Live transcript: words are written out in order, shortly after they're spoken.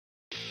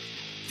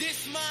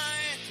This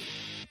mine.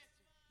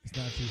 It's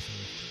not too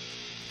soon.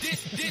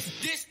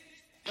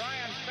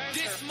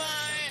 This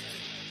mine.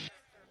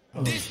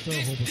 Oh, still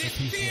hoping for This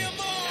peace. BMO.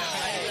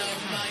 I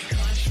love my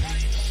country.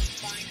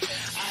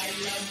 I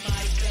love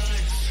my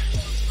guns.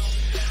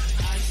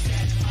 I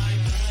set my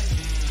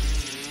money.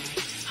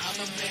 I'm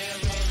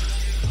American.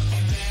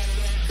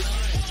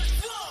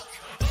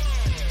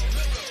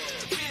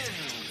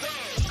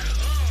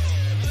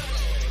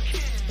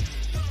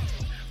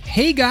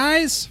 Hey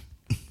guys,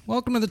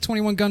 welcome to the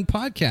 21 Gun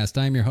Podcast.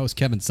 I'm your host,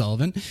 Kevin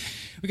Sullivan.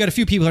 We got a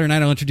few people here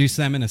tonight. I'll introduce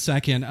them in a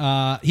second.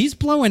 He's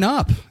blowing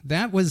up.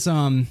 That was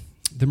the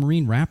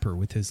Marine rapper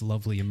with his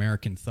lovely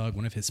American Thug,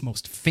 one of his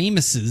most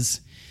famous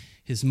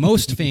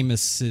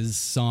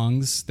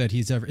songs that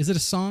he's ever. Is it a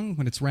song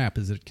when it's rap?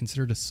 Is it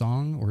considered a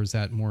song, or is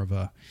that more of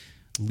a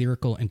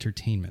lyrical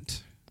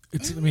entertainment?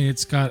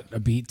 It's got a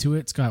beat to it.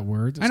 It's got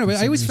words. I know, but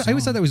I always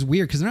thought that was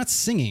weird because they're not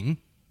singing,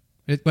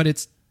 but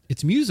it's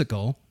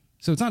musical.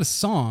 So it's not a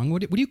song.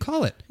 What do you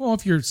call it? Well,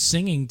 if you're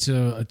singing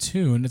to a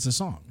tune, it's a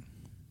song.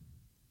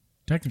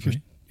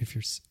 Technically. If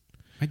you're,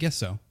 I guess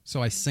so.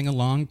 So I sing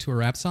along to a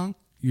rap song.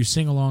 You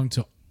sing along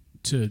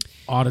to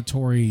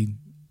auditory.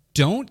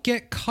 Don't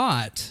get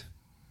caught.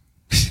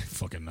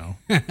 Fucking no.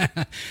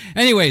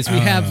 Anyways, we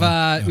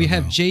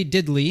have Jay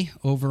Diddley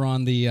over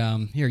on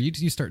the here.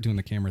 You start doing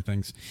the camera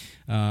things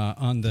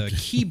on the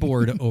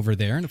keyboard over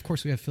there, and of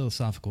course we have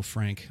Philosophical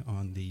Frank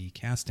on the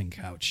casting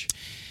couch.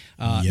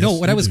 No,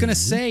 what I was going to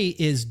say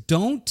is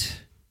don't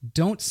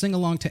sing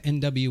along to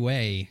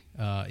NWA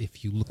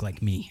if you look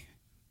like me.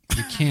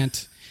 You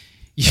can't.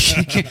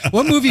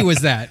 What movie was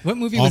that? What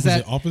movie was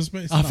that? Office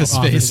Space? Office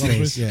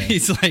Space. Yeah.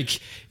 He's like,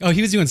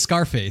 he was doing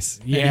Scarface.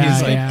 Yeah, And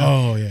he's like, yeah.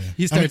 Oh, yeah.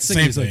 He started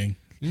singing. Same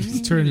He's like,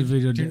 thing. Turn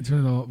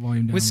the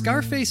volume down. was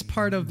Scarface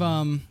part of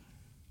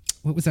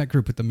what was that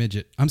group with the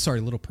midget? I'm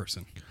sorry, Little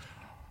Person.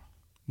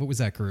 What was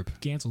that group?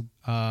 Canceled.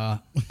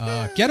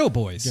 Ghetto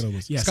Boys. Ghetto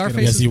Boys. Yes,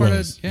 Scarface Ghetto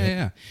Boys. is Yes, part he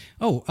of. was. Yeah.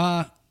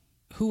 Oh,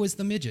 who was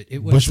the midget?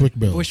 It was Bushwick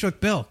Bill. Bushwick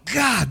Bill.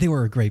 God, they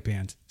were a great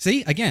band.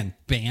 See, again,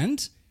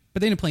 band,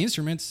 but they didn't play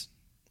instruments.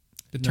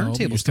 The No, but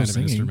you're turntable's still kind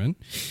of an singing. instrument.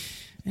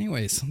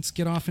 Anyways, let's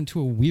get off into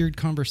a weird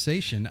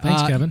conversation.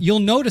 Thanks, Kevin. You'll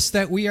notice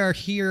that we are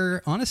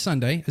here on a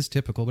Sunday, as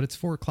typical, but it's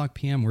 4:00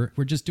 p.m.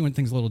 We're just doing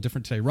things a little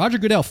different today. Roger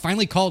Goodell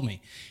finally called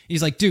me.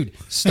 He's like, dude,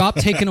 stop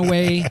taking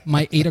away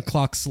my 8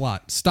 o'clock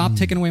slot. Stop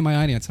taking away my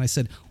audience. And I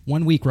said,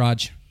 1 week,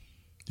 Raj.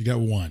 You got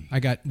one. I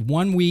got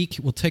 1 week.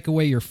 We'll take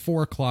away your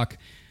 4 o'clock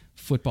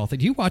football thing.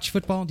 Do you watch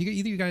football? Do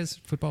either of you guys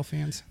football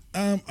fans?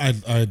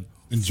 I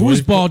enjoy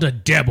Foosball to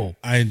devil.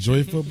 I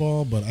enjoy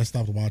football, but I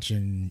stopped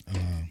watching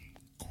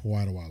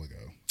quite a while ago.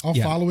 I'll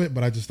Yeah. follow it,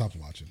 but I just stopped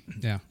watching.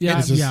 Yeah. Yeah,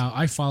 It's just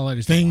I follow it. I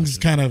just don't Things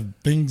watch it.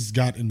 things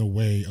got in the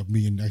way of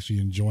me and actually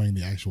enjoying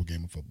the actual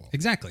game of football.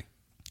 Exactly.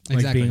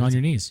 Like being on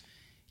your knees.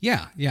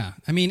 Yeah.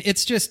 I mean,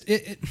 it's just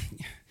and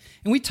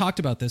we talked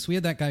about this. We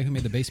had that guy who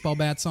made the baseball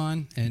bats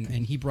on,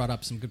 and he brought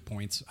up some good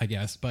points, I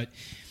guess. But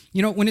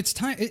when it's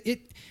time,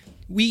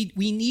 we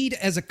need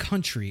as a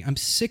country. I'm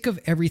sick of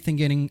everything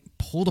getting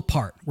pulled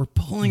apart. We're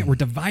pulling it. We're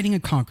dividing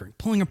and conquering,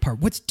 pulling apart.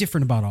 What's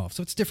different about all?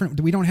 So it's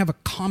different. We don't have a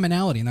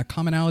commonality, and that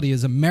commonality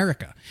is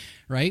America,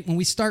 right? When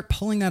we start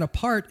pulling that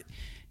apart,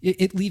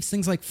 it leaves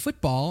things like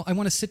football. I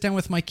want to sit down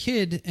with my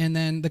kid, and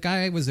then the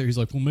guy was there. He's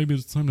like, "Well, maybe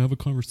it's time to have a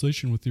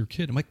conversation with your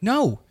kid." I'm like,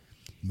 "No."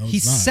 No,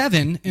 He's it's not.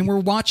 7, and we're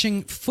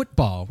watching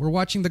football. We're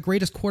watching the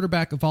greatest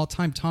quarterback of all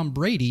time, Tom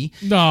Brady.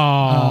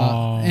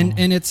 No.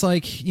 And it's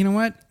like, you know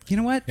what?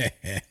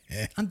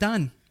 I'm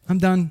done.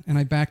 And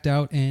I backed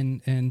out,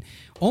 and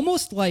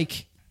almost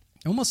like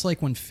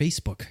when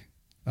Facebook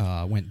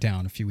went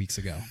down a few weeks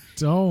ago.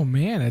 Oh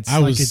man, it's I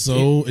like was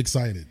so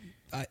excited.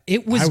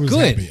 It was I was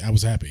good. happy. I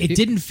was happy. It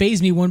didn't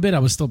phase me one bit. I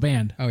was still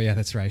banned. Oh yeah,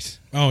 that's right.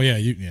 Oh yeah,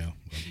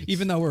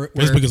 Even though we're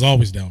Facebook is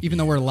always down. even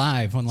though we're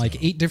live on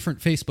like 8 different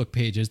Facebook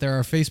pages, there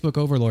are Facebook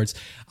overlords.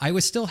 I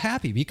was still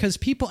happy because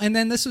people, and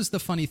then this was the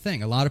funny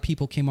thing. A lot of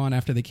people came on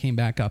after they came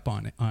back up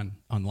on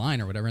online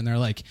or whatever, and they're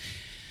like,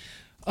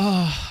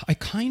 I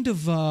kind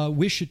of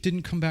wish it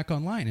didn't come back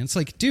online. And it's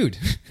like, dude,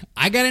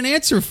 I got an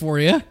answer for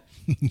you.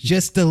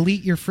 Just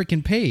delete your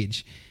freaking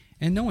page.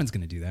 And no one's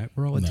going to do that.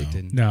 We're all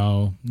addicted.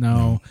 No.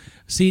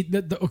 See,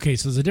 okay,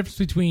 so there's a difference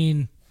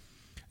between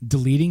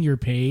deleting your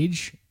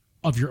page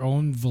of your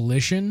own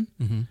volition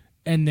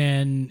and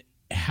then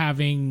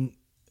having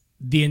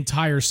the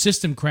entire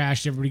system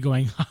crash, everybody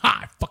going,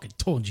 ha, I fucking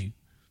told you.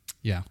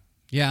 Yeah.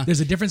 Yeah.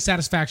 There's a different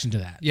satisfaction to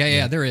that.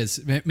 Yeah, there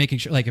is. Making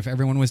sure, like, if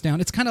everyone was down.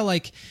 It's kind of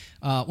like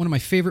one of my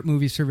favorite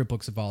movies, favorite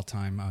books of all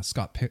time,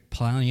 Scott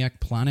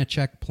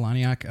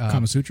Palahniuk.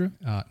 Kama Sutra?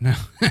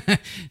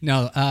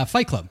 No,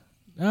 Fight Club.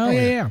 Oh,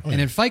 yeah.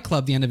 And in Fight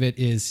Club, the end of it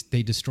is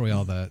they destroy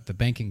all the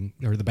banking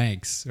or the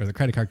banks or the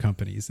credit card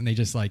companies, and they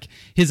just like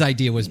his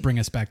idea was bring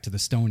us back to the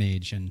Stone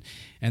Age, and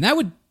that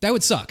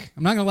would suck.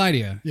 I'm not gonna lie to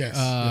you.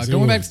 Yes, it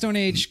going back would. to Stone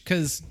Age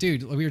because,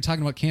 dude, we were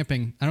talking about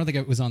camping. I don't think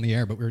it was on the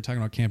air, but we were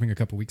talking about camping a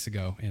couple weeks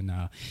ago, and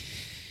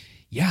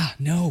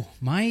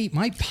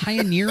my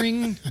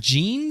pioneering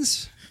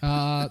genes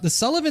The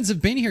Sullivans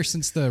have been here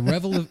since the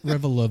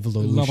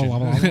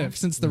revolution.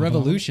 Since the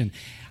revolution.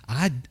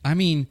 I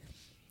mean,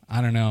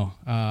 I don't know.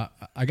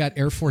 I got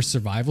Air Force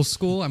Survival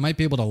School. I might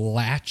be able to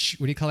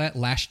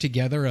lash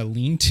together a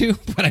lean-to,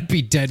 but I'd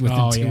be dead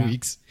within 2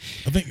 weeks.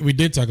 I think we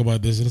did talk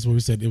about this, and that's what we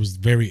said. It was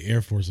very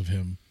Air Force of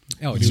him.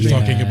 Oh, he was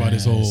talking about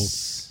his whole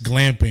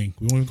glamping.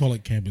 We won't even call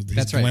it camping.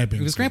 That's right. Glamping.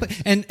 It was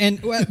glamping,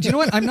 and well, do you know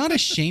what? I'm not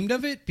ashamed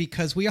of it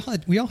because we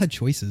all had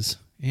choices,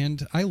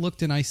 and I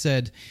looked and I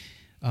said,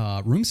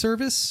 room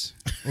service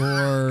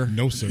or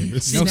no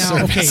service. No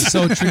service. Okay,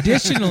 so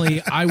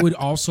traditionally, I would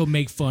also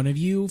make fun of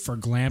you for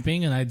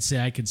glamping, and I'd say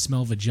I could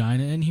smell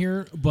vagina in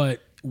here.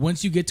 But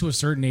once you get to a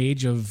certain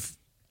age of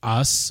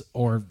us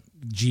or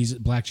Jesus,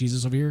 Black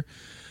Jesus over here,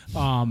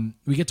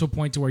 we get to a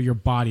point to where your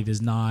body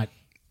does not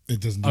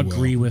It doesn't do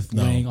agree well. with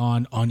No. laying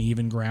on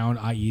uneven ground,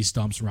 i.e.,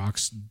 stumps,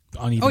 rocks,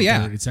 uneven Oh,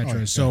 yeah. dirt, etc. Oh,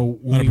 yeah. So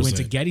when we went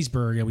to 100%.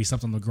 Gettysburg and we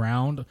slept on the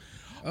ground,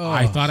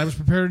 I thought I was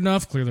prepared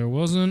enough. Clearly, I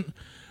wasn't.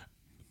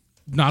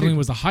 Not only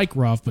was the hike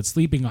rough, but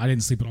sleeping, I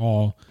didn't sleep at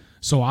all.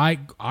 So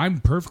I'm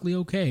perfectly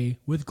okay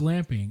with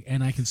glamping,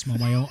 and I can smell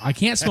my own. I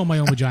can't smell my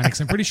own vagina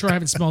because I'm pretty sure I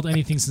haven't smelled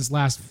anything since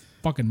last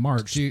fucking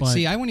March. Dude, but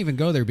see, I won't even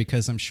go there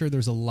because I'm sure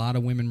there's a lot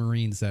of women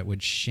Marines that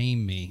would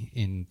shame me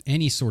in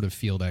any sort of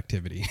field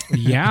activity.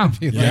 yeah,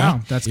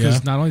 that's because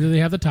Yeah. not only do they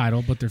have the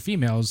title, but they're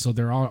females, so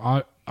they're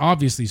all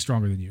obviously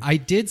stronger than you. I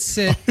did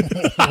sit.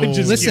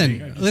 just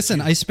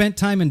listen. I spent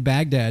time in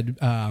Baghdad,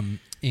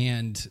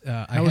 and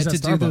I was had that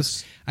to do Starbucks?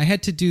 those. I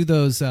had to do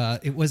those.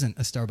 It wasn't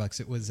a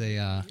Starbucks. It was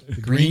a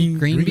green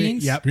green bean?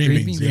 beans. Yep.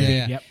 Green beans,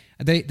 yeah.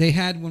 Yep. They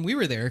had when we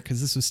were there because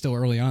this was still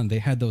early on. They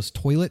had those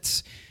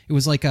toilets. It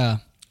was like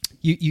a.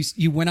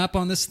 You went up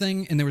on this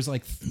thing and there was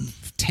like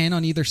 10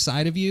 on either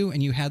side of you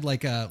and you had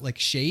like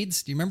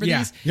shades. Do you remember Yeah.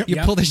 these? Yep. You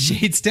Yep. pull the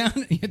shades down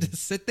and you had to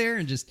sit there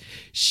and just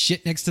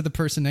shit next to the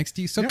person next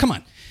to you. So come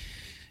on.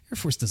 Air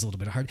Force does a little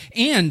bit of hard.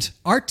 And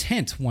our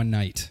tent one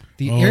night,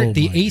 the Oh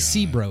my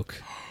AC God.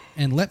 broke.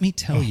 And let me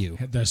tell you,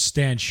 The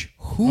stench.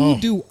 who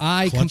do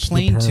I clutch the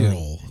complain to?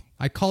 pearl.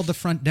 I called the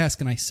front desk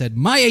and I said,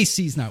 "My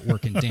AC's not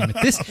working. Damn it!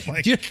 This."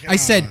 my I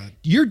said, God.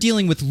 "You're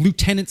dealing with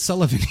Lieutenant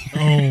Sullivan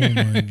here.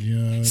 Oh my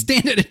god!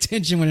 Stand at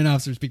attention when an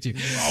officer speaks to you."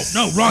 Oh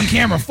no, wrong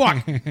camera.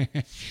 Fuck.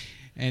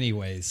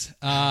 Anyways,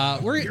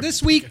 we're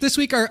this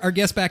week our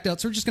guest backed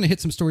out, so we're just gonna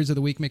hit some stories of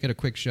the week, make it a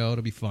quick show.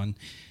 It'll be fun.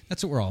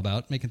 That's what we're all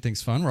about, making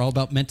things fun. We're all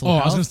about mental Oh,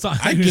 I health. was gonna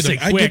I say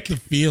get quick. the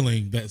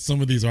feeling that some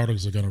of these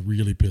articles are gonna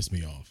really piss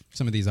me off.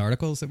 Some of these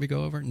articles that we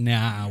go over, we'll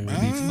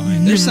be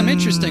fine. There's some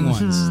interesting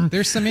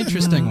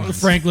ones.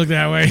 Frank looked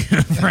that way.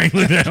 Frank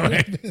looked that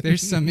way.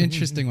 There's some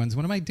interesting ones.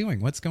 What am I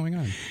doing? What's going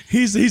on?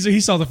 He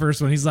saw the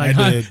first one. He's like, I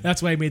huh, did.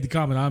 that's why I made the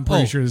comment. I'm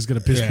pretty Oh. sure this is gonna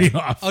piss me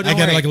off. Oh, I don't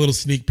got worry. like a little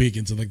sneak peek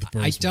into like the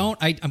first.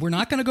 We're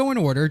not going to go in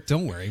order.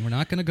 Don't worry. We're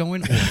not going to go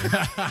in order.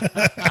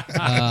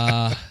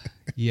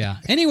 Yeah.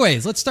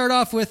 Anyways, let's start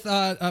off with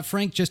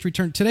Frank just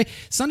returned today.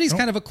 Sunday's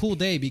kind of a cool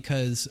day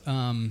because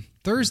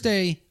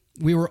Thursday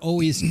we were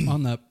always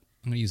on the,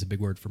 I'm going to use a big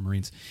word for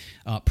Marines,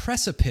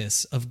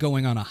 precipice of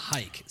going on a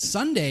hike.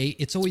 Sunday,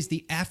 it's always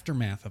the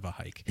aftermath of a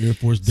hike. Air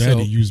Force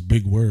Daddy So- used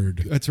big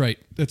word. That's right.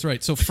 That's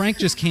right. So Frank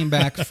just came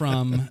back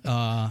from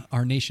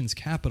our nation's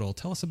capital.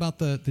 Tell us about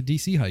the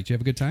DC hike. Did you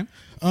have a good time?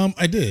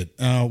 I did.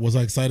 Was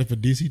I excited for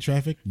DC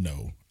traffic?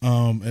 No.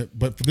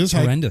 But for this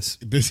Horrendous.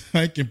 hike, this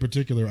hike in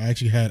particular, I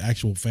actually had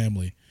actual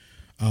family.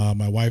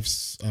 My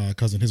wife's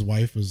cousin, his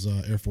wife was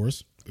Air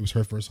Force. It was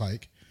her first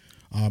hike.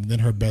 Then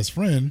her best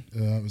friend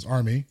was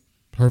Army,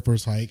 her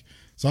first hike.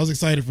 So I was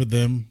excited for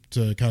them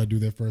to kind of do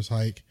their first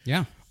hike.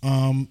 Yeah.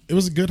 It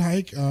was a good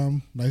hike.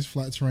 Nice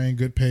flat terrain,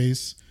 good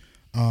pace.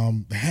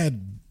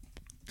 Had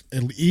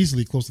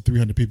easily close to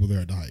 300 people there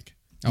at the hike.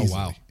 Oh, Easily.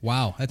 wow.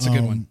 Wow. That's a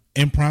good one.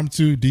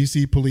 Impromptu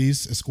DC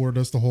police escorted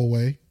us the whole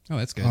way. Oh,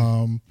 that's good.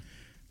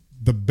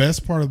 The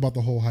best part about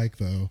the whole hike,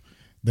 though,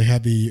 they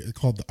had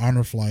called the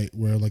honor flight,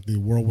 where like the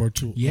World War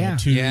II. Yeah.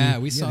 Yeah,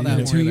 we saw They that did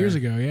when it we 2 were years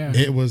there. ago. Yeah.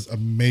 It was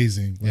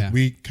amazing. Like Yeah.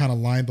 we kind of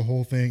lined the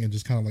whole thing and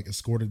just kind of like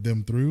escorted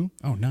them through.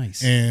 Oh,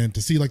 nice. And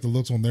to see like the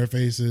looks on their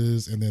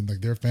faces and then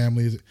like their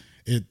families,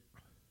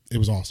 it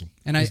was awesome.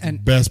 And It I- was the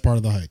and best part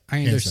of the hike. I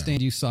hands understand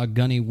down. you saw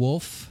Gunny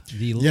Wolf,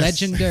 the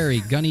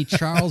legendary Gunny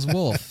Charles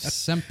Wolf,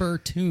 Semper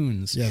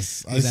Tunes.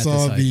 Yes, I was at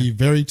saw this the hike.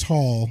 very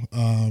tall.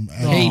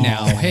 Hey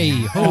now, hey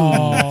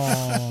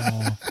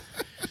ho!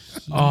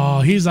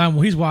 Oh, he's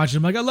watching.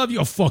 I'm like, I love you.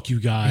 Oh, fuck you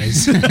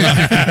guys.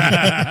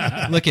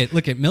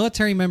 Look at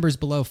military members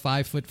below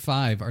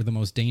 5'5" are the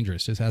most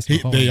dangerous. Just ask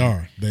Mahoney. They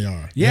are. They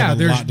Yeah, have a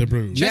there's- lot to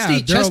prove. Yeah,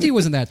 Chesty, they're Chesty a-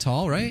 wasn't that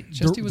tall, right?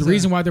 Chesty was the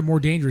reason why they're more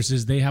dangerous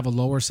is they have a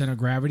lower center of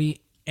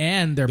gravity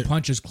and their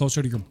punch is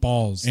closer to your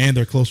balls. And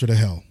they're closer to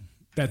hell.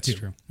 That's too.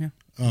 true. Yeah.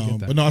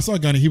 But no, I saw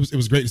Gunny. It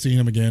was great to see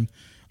him again.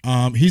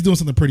 He's doing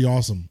something pretty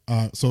awesome.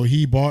 So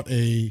he bought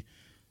a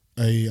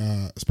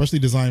specially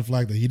designed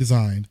flag that he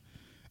designed,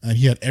 and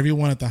he had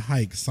everyone at the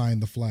hike sign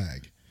the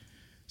flag.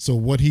 So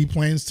what he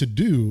plans to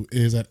do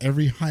is at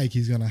every hike,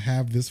 he's going to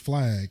have this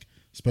flag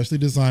specially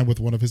designed with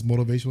one of his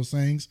motivational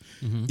sayings.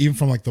 Even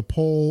from like the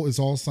pole is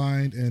all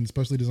signed and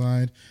specially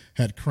designed.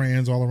 Had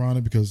crayons all around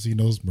it because he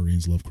knows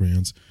Marines love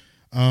crayons.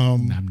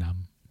 Nom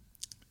nom.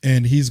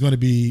 And he's going to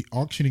be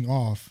auctioning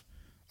off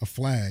a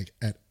flag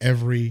at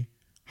every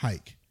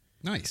hike.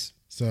 Nice.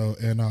 So,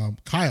 and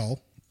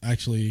Kyle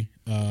actually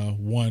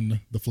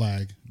won the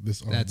flag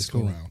this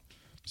cool. round.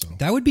 So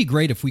That would be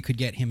great if we could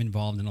get him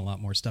involved in a lot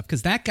more stuff.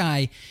 Because that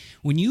guy,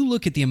 when you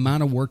look at the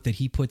amount of work that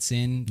he puts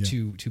in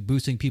to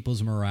boosting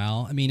people's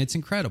morale, I mean, it's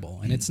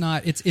incredible. And it's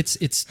not,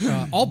 it's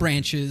all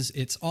branches.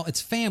 It's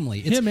family.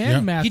 It's Him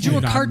and Matt. He drew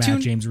a not cartoon.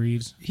 Matt James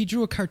Reeves. He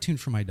drew a cartoon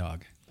for my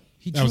dog.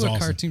 He that drew was a awesome.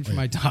 cartoon for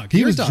my dog. He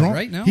Your was dog, drawing,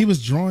 right? No, he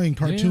was drawing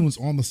cartoons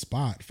on the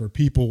spot for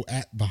people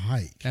at the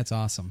hike. That's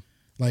awesome.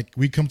 Like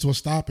we come to a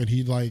stop and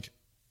he like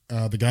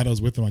the guy that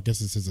was with him, I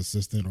guess it's his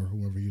assistant or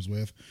whoever he was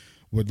with,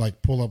 would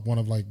like pull up one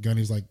of like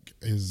Gunny's like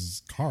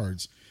his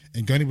cards,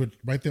 and Gunny would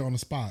right there on the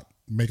spot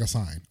make a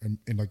sign and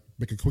like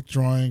make a quick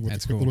drawing with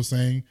That's a quick cool. little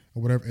saying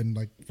or whatever, and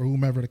like for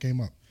whomever that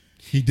came up.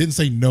 He didn't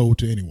say no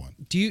to anyone.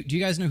 Do you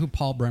guys know who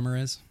Paul Bremer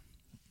is?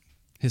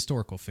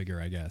 Historical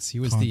figure, I guess. He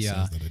was Khan the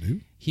says that I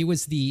do. he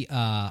was the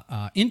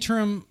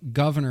interim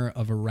governor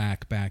of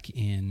Iraq back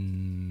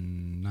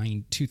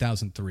in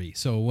 2003.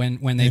 So when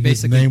they And his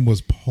basically name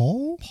was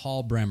Paul.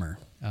 Paul Bremer,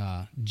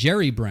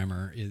 Jerry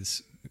Bremer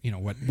is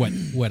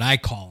what I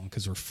call him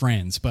because we're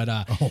friends.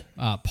 But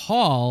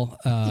Paul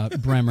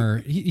Bremer,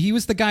 he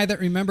was the guy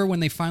that, remember when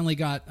they finally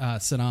got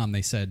Saddam,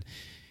 they said.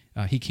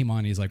 He came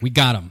on. He's like, "We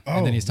got him,"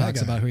 and then he that talks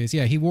guy. about who he is.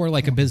 Yeah, he wore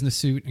like a business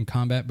suit and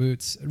combat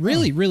boots.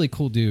 Really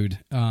cool dude.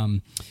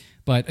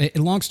 But a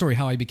long story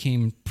how I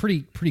became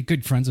pretty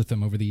good friends with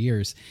him over the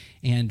years.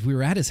 And we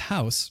were at his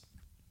house,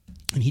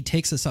 and he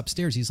takes us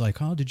upstairs. He's like,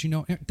 "Oh, did you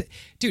know,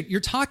 dude? You're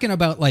talking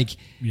about like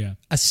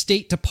a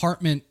State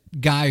Department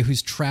guy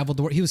who's traveled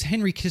the world. He was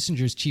Henry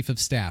Kissinger's chief of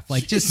staff.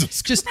 Like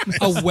just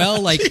a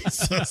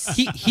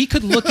he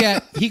could look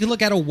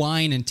at a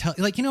wine and tell,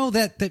 like, you know,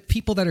 that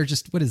people that are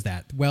just, what is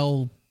that?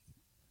 Well,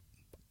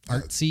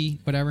 artsy,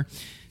 whatever.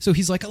 So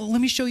he's like, "Oh, let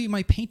me show you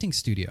my painting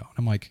studio."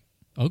 I'm like,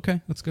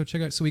 "Okay, let's go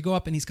check it out." So we go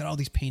up and he's got all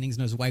these paintings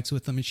and his wife's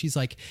with him, and she's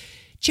like,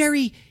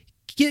 "Jerry,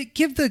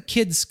 give the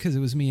kids," because it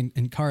was me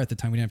and Cara at the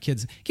time, we didn't have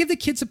kids, "give the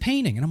kids a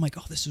painting." And I'm like,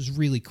 "Oh, this is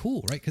really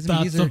cool," right? Because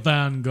That's the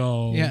Van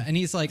Gogh. yeah, and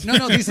he's like,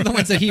 no, these are the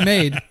ones that he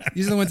made.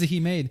 These are the ones that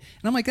he made.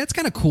 And I'm like, that's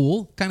kind of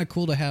cool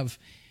to have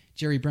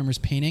Jerry Bremer's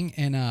painting.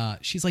 And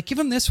she's like, "Give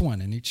him this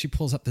one." And she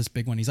pulls up this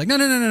big one. He's like,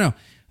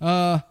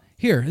 no.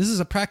 Here, this is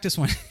a practice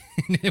one.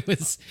 And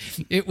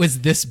it was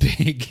this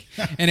big,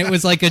 and it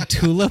was like a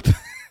tulip.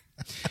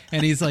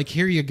 And he's like,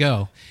 "Here you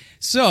go."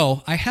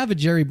 So I have a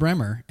Jerry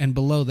Bremer, and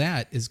below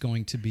that is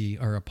going to be,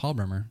 or a Paul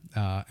Bremer,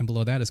 and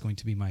below that is going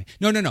to be my,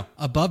 no.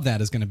 Above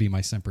that is going to be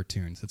my Semper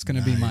Tunes. It's going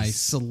to be my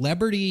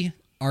celebrity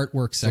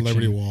artwork section.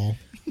 Celebrity wall.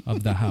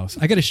 Of the house.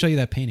 I got to show you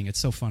that painting. It's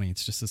so funny.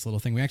 It's just this little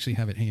thing. We actually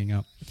have it hanging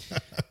up.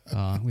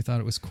 We thought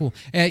it was cool.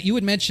 You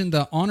had mentioned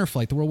the Honor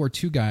Flight, the World War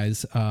II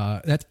guys.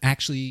 That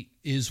actually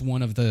is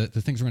one of the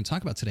things we're going to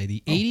talk about today.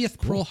 The 80th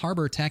Pearl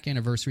Harbor attack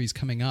anniversary is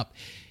coming up.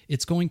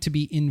 It's going to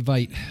be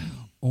invite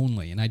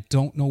only, and I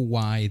don't know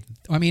why.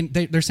 I mean,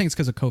 they're saying it's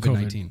because of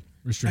COVID-19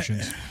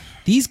 restrictions.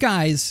 These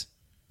guys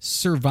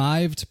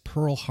survived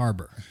Pearl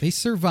Harbor. They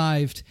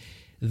survived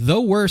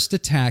the worst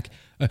attack.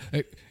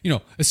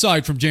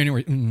 Aside from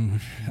January,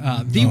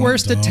 the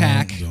worst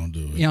attack don't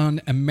do it.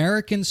 on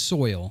American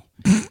soil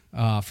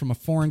from a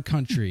foreign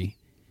country.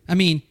 I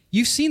mean,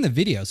 you've seen the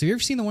videos. Have you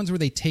ever seen the ones where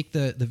they take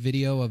the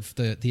video of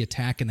the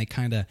attack and they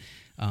kind of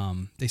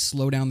they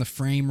slow down the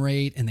frame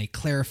rate and they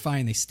clarify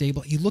and they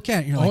stabilize? You look at it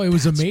and you're like, It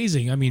was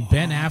amazing. I mean,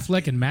 Ben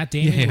Affleck and Matt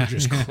Damon were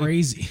just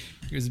crazy.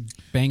 He was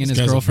banging his guys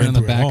have girlfriend in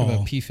been the back through of it a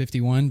all.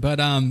 P-51. But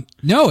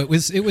no, it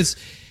was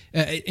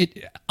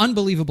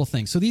unbelievable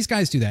thing. So these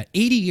guys do that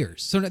 80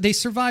 years. So they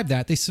survived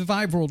that. They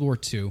survived World War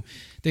II.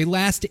 They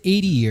last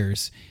 80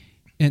 years.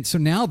 And so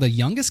now the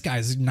youngest guy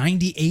is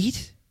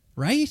 98,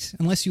 right?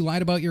 Unless you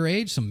lied about your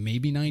age. So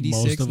maybe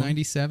 96,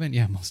 97.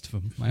 Yeah, most of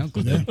them. My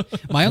uncle did.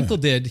 My uncle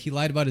did. He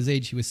lied about his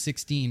age. He was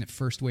 16 at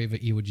first wave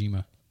at Iwo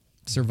Jima.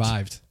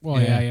 Survived. Well,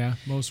 yeah.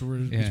 Most were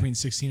between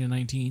 16 and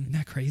 19. Isn't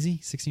that crazy?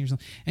 16 years old.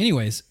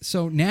 Anyways,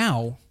 so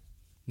now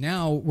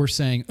we're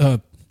saying,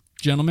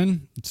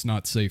 gentlemen, it's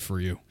not safe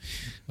for you.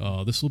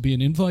 This will be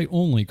an invite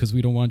only because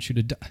we don't want you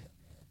to die.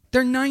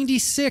 They're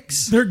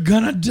 96. They're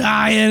gonna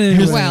die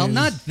anyway. Well,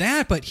 not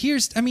that, but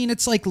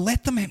it's like,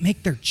 let them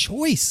make their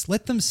choice.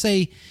 Let them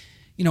say,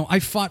 I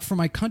fought for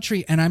my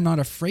country and I'm not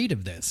afraid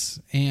of this.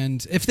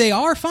 And if they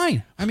are,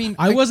 fine. I mean,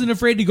 I wasn't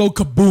afraid to go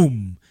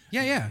kaboom.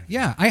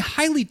 Yeah. I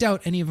highly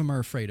doubt any of them are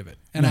afraid of it.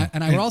 And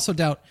I would also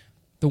doubt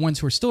the ones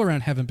who are still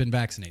around haven't been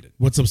vaccinated.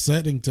 What's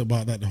upsetting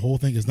about that, the whole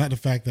thing, is not the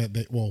fact that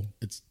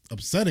it's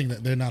upsetting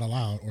that they're not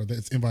allowed or that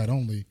it's invite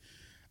only.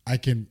 I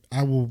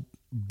will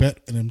bet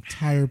an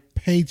entire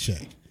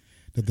paycheck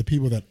that the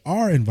people that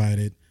are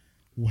invited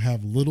will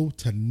have little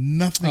to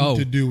nothing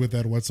to do with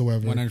that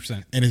whatsoever.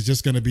 100%. And it's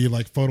just going to be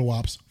like photo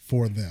ops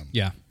for them.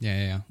 Yeah.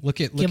 Look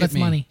Give at us me.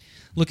 money.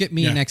 Look at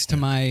me Yeah, next to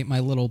my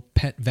little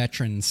pet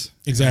veterans.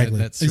 Exactly.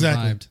 That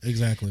survived.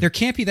 Exactly. There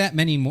can't be that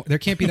many more. There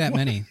can't be that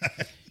many.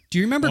 Do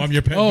you remember? Oh, I'm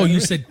your pet. Oh, veteran? you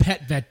said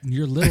pet vet.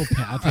 Your little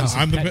pet. I thought you said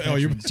I'm the pet pet. Oh,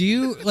 you're. veteran. Do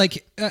you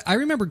like? I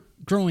remember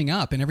growing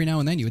up, and every now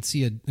and then you would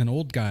see an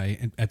old guy.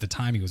 And at the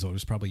time, he was old. He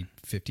was probably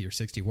 50 or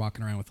 60,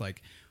 walking around with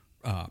like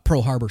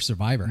Pearl Harbor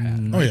survivor hat.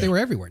 Right? Oh, yeah. They were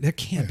everywhere. There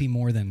can't be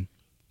more than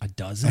a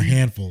dozen. A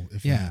handful,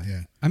 if Yeah. not,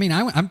 yeah. I mean,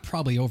 I'm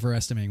probably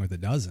overestimating with a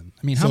dozen.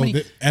 I mean, how So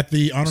many? at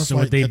the honor So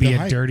flight, would they at be the a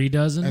hike- dirty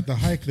dozen? At the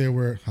hike, there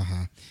were.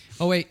 Haha.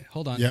 Oh wait,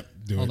 hold on. Yep,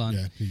 do hold it. on.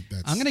 Yeah,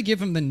 that's- I'm gonna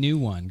give him the new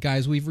one,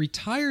 guys. We've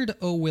retired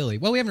Oh Willie.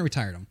 Well, we haven't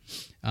retired him.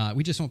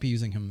 We just won't be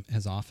using him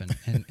as often.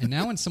 And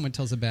now when someone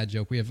tells a bad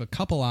joke, we have a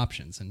couple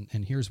options,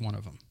 and here's one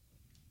of them,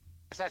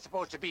 Is that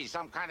supposed to be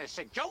some kind of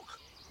sick joke?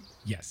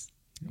 Yes.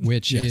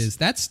 which Yes. is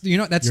that's You're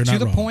to not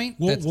the wrong. point.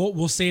 That's-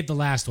 We'll save the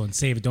last one.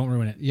 Save it. Don't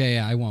ruin it.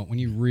 yeah, I won't. When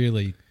you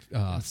really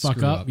Fuck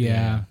screw up?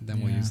 Yeah.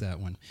 then we'll Yeah. use that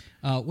one.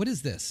 What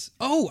is this?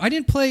 Oh, I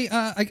didn't play.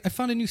 I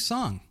found a new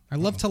song. I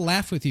love to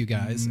laugh with you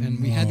guys, and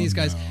we had these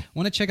guys. no.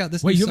 Want to check out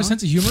this? Wait, new you have a song?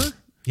 sense of humor?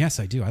 Yes,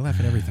 I do. I laugh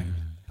at everything.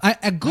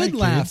 A good Hi,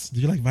 laugh. kids.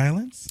 Do you like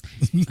violence?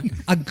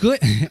 a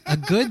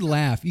good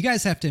laugh. You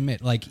guys have to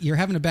admit, like you're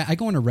having a bad. I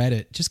go into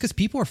Reddit just because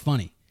people are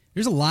funny.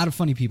 There's a lot of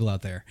funny people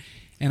out there,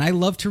 and I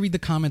love to read the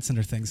comments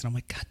under things. And I'm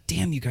like, God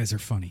damn, you guys are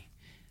funny.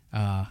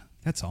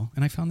 That's all.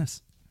 And I found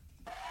this.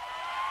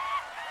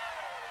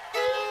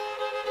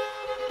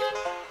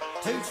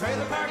 Two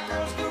trailer park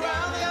girls go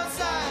round the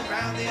outside,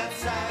 round the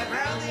outside,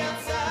 round the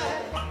outside.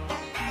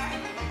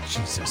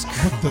 Jesus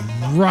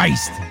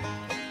Christ.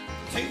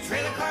 Two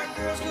trailer park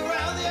girls go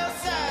round the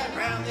outside,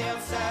 round the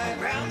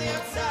outside, round the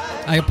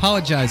outside. I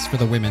apologize for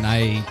the women.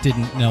 I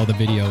didn't know the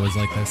video was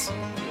like this.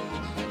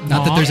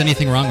 Not that there's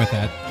anything wrong with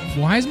that.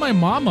 Why is my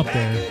mom up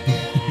there?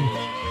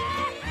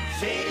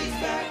 Shady's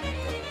back,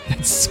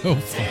 That's so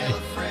funny. tell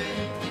a friend.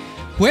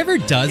 Whoever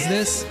does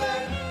this,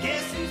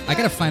 Guess who's I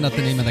gotta find out the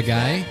name of the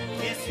guy.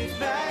 Guess who's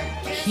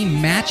back? Guess He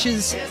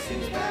matches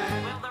who's back?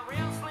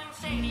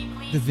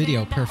 the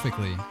video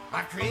perfectly.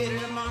 I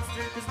created a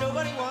monster because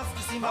nobody wants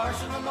to see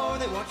Marshall no more.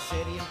 They want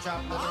Shady and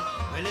chocolate.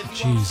 Well, if you want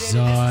Shady, Jesus. this is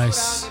what I'll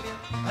give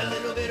you. A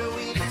little bit of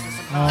weed mixed with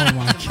some Oh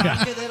my some God.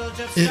 vodka that'll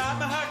just stop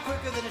my heart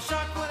quicker than a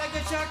shock when I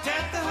get shocked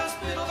at the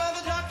hospital by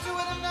the doctor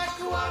when I'm not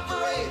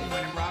cooperating.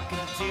 When I'm rocking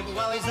the table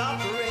while he's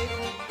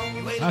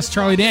operating. That's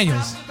Charlie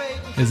Daniels.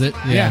 Is it?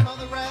 Yeah.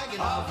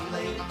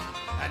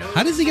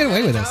 How does he get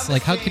away with this?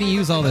 Like, how can he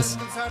use all this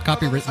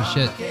copywritten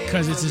shit?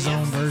 Because it's his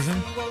own version.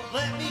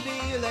 Let me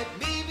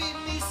be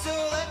me, so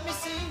let me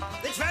see.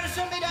 They try to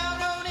shut me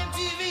down on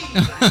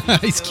MTV.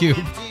 He's cute.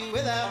 Empty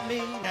without me.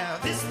 Now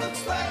this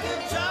looks like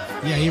a job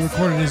for Yeah, me. he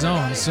recorded his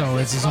own, so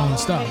it's his own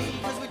stuff.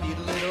 'Cause we need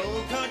a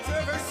little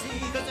controversy.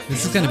 'Cause it This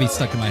is feels gonna be so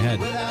stuck in my head.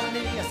 without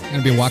me. I said, I'm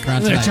gonna be walking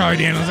around Look at tonight. Charlie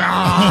Daniels.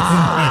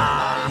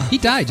 Ah! He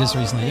died just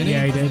recently, didn't he?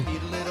 Yeah, he did.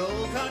 need a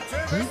little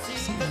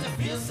controversy. 'Cause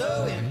it feels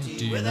so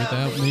empty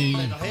Without me.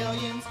 Like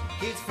hellions,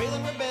 kids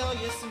feeling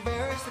rebellious,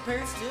 embarrassed. Their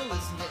parents still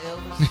listen to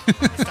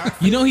Elvis.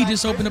 Start You know, he feeling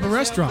just like opened up a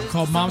restaurant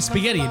called Mom's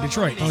Spaghetti in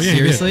Detroit. Oh, yeah.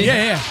 Seriously?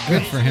 Yeah, yeah.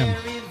 Good for him.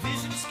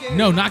 vision scary.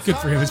 No, not good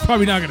for him. It's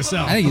probably not going to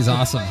sell. I think he's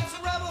awesome.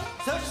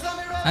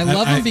 I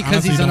love him because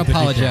honestly he's don't think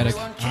he unapologetic.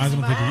 cares. I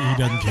don't think he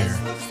doesn't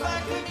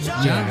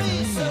care. Yeah.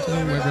 So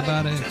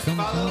everybody, come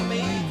Follow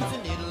me, on. 'cause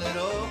you need a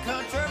little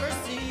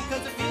controversy,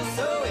 'cause it feels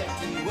so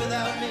empty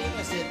without me.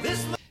 I said,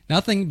 this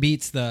Nothing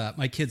beats the.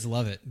 My kids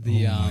love it.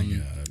 The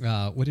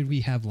what did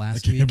we have I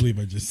last can't week? believe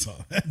I just saw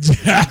that.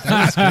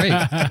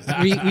 That was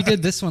great. We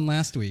did this one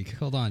last week.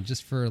 Hold on,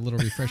 just for a little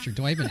refresher.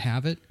 Do I even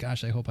have it?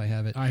 Gosh, I hope I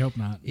have it. I hope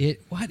not.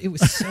 It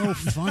was so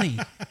funny.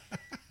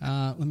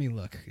 Let me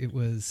look. It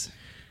was.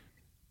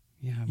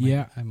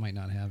 Yeah, I might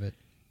not have it.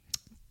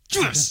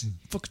 Yes!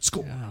 Fucking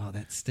school. Oh,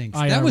 that stinks.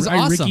 I, that was I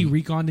awesome. Ricky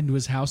reconned into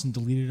his house and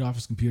deleted it off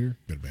his computer.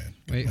 Good man.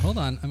 Wait, hold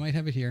on. I might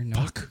have it here. No,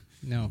 Fuck.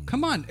 no.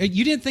 Come on.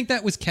 You didn't think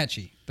that was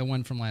catchy? The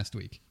one from last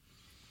week.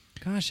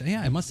 Gosh, yeah,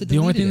 I must have. The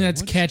only deleted thing it.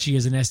 that's What's- catchy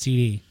is an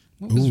STD.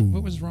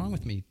 What was wrong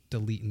with me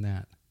deleting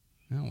that?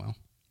 Oh well.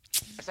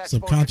 Is that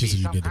Subconsciously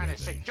supposed to you be did some it kind that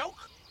of day. sick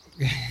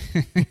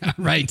joke?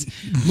 Right.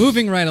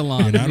 Moving right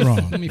along. You're not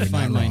wrong. Let me You're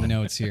find not my wrong.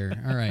 notes here.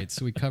 All right.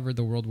 So we covered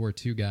the World War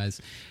II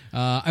guys.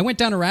 I went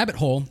down a rabbit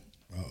hole,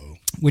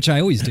 which I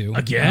always do.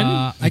 Again?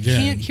 I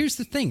Again. can't. Here's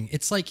the thing.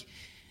 It's like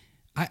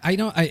I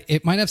don't.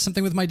 It might have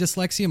something with my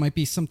dyslexia. It might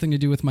be something to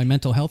do with my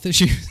mental health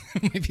issues.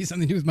 It might be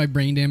something to do with my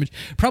brain damage.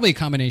 Probably a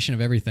combination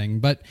of everything.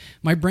 But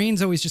my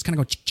brain's always just kind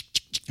of go,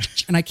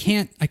 and I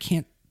can't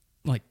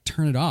like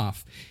turn it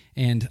off.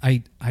 And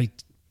I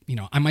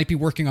might be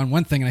working on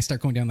one thing and I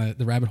start going down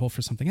the rabbit hole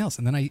for something else.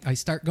 And then I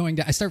start going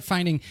down, I start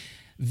finding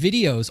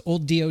videos,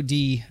 old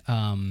DOD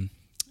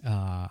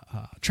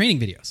training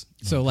videos.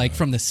 So like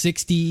from the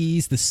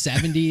 60s, the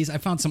 70s, I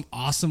found some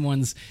awesome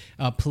ones,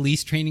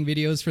 police training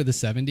videos for the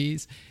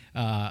 70s,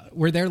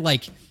 where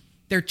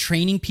they're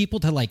training people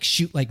to like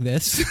shoot like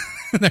this.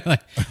 They're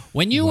like,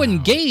 when you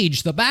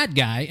engage the bad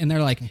guy, and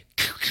they're like,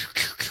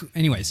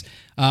 anyways,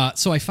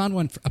 So I found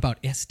one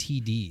about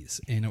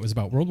STDs, and it was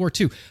about World War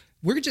II.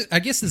 I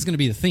guess this is going to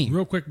be the theme.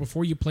 Real quick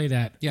before you play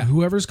that, Yeah.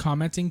 whoever's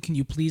commenting, can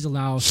you please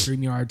allow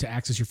StreamYard to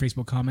access your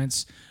Facebook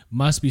comments?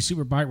 Must be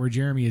super bright where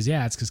Jeremy is.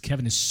 Yeah, it's because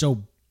Kevin is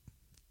so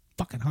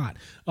fucking hot.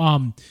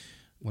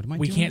 What am I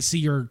We doing? can't see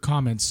your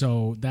comments,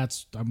 so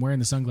I'm wearing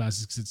the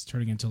sunglasses because it's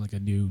turning into like a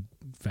new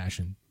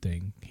fashion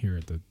thing here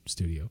at the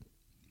studio.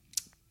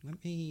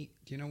 Do you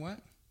know what?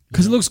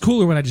 Because it looks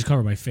cooler when I just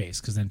cover my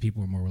face, because then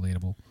people are more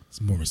relatable. It's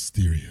more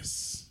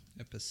mysterious.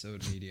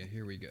 Episode media.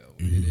 Here we go.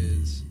 It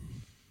is.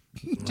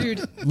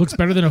 Dude, Looks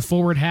better than a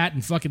forward hat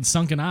and fucking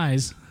sunken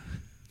eyes.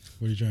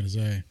 What are you trying to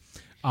say?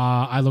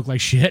 I look like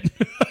shit.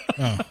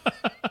 I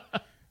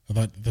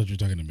thought you were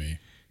talking to me.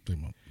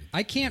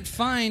 I can't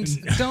find.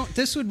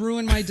 This would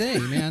ruin my day,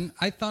 man.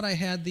 I thought I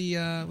had the.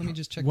 Let me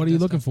just check. What the are you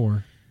desktop. looking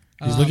for?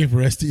 He's looking for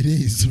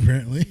STDs,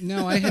 apparently.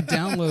 No, I had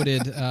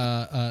downloaded.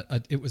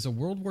 It was a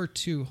World War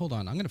II. Hold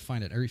on, I'm going to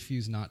find it. I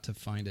refuse not to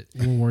find it.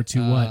 World War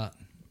II what?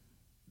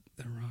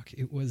 The Rock.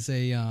 It was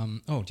a.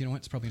 Oh, do you know what?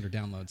 It's probably under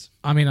downloads.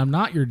 I mean, I'm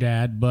not your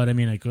dad, but I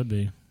mean, I could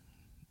be.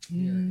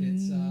 Here,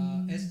 it's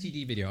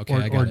STD video. Okay,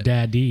 I Or got it.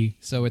 Daddy.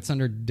 So it's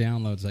under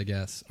downloads, I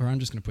guess. Or I'm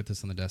just going to put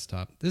this on the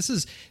desktop. This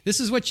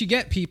is what you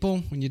get, people,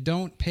 when you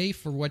don't pay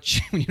for when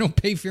you don't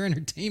pay for your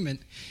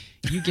entertainment.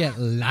 You get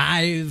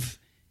live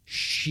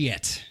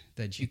shit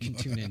that you can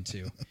tune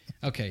into.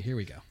 Okay, here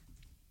we go.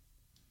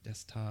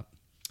 Desktop.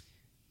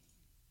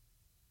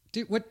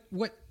 Dude,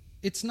 what?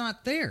 It's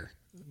not there.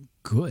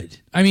 Good.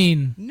 I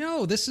mean,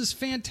 No, this is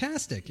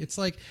fantastic. It's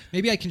like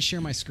maybe I can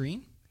share my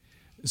screen.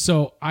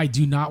 so I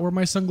do not wear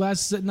my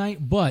sunglasses at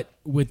night, but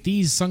with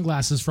these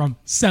sunglasses from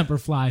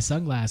Semperfly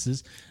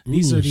Sunglasses,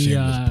 these Ooh, are the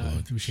shameless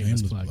plug.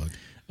 shameless Shameless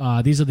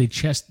plug. These are the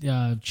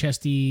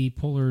chesty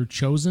Polar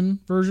Chosen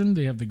version.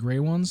 They have the gray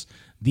ones.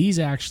 These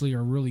actually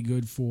are really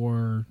good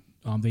for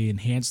they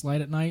enhance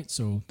light at night,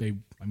 so they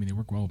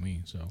work well with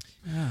me.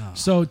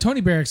 So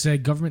Tony Barrack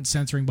said government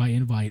censoring by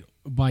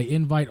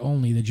invite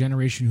only the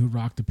generation who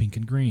rocked the pink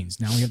and greens.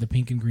 Now we have the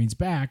pink and greens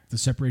back, the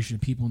separation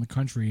of people in the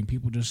country and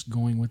people just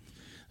going with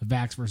the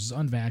vax versus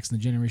unvax, and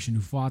the generation who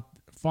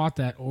fought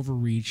that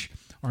overreach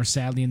are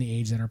sadly in the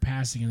age that are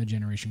passing and the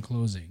generation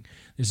closing.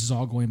 This is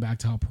all going back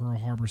to how Pearl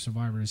Harbor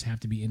survivors have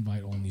to be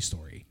invite only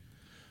story,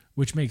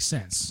 which makes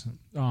sense.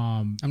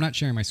 I'm not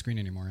sharing my screen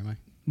anymore, am I?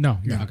 No,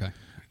 you're not.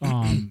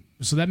 Okay.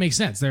 So that makes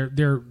sense.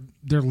 They're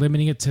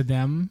limiting it to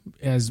them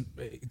as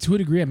to a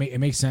degree. It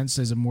makes sense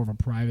as a more of a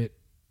private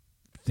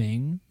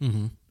thing,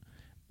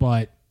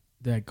 but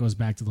that goes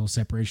back to the whole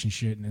separation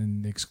shit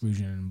and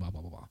exclusion and blah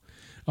blah blah blah.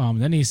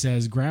 Then he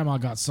says grandma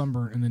got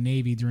sunburnt in the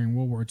Navy during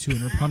World War II,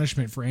 and her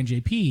punishment for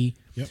NJP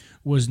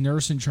was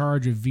nurse in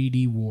charge of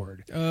VD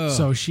ward.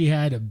 So she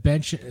had a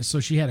bench. So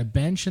she had a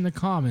bench in the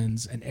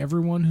Commons, and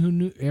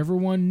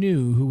everyone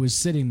knew who was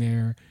sitting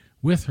there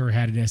with her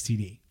had an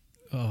STD.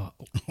 Oh,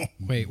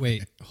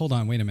 wait. Hold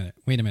on. Wait a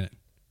minute.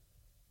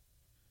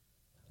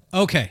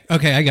 Okay,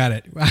 I got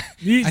it.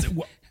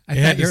 I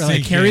thought you were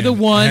like, carry the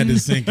one. It had to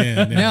sink in.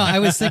 Yeah. no, I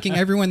was thinking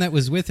everyone that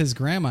was with his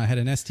grandma had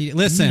an STD.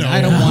 Listen, I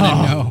don't want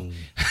to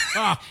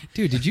know.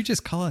 Dude, did you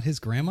just call out his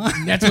grandma?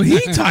 That's what he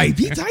typed.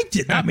 He typed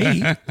it, not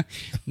me.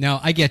 No,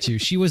 I get you.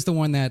 She was the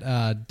one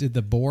that did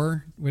the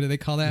boar. What do they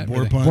call that?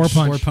 Boar What- punch.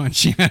 Boar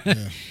punch.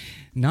 Yeah.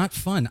 Not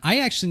fun. I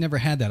actually never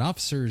had that.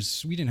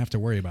 Officers, we didn't have to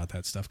worry about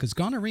that stuff because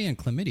gonorrhea and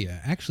chlamydia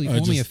actually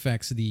only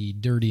affects the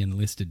dirty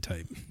enlisted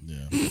type.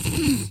 Yeah.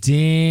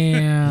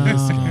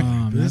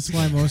 Damn. That's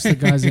why most of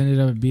the guys ended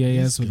up at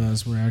BAS with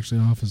us were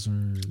actually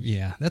officers.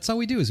 Yeah, that's all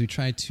we do is we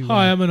try to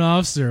Hi, I'm an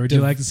officer. Would you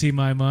like to see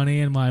my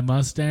money and my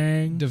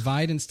Mustang?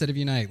 divide instead of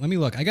unite. Let me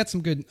look. All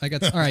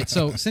right.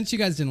 So since you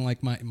guys didn't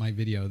like my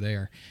video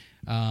there,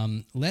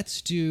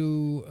 let's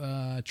do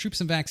troops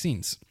and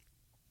vaccines.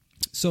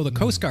 So the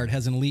Coast Guard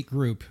has an elite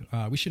group.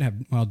 We should have,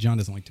 well, John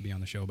doesn't like to be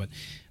on the show, but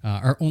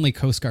our only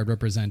Coast Guard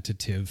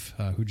representative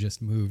who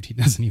just moved, he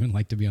doesn't even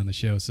like to be on the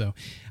show. So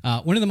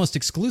one of the most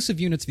exclusive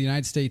units of the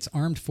United States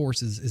Armed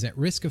Forces is at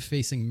risk of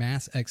facing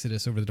mass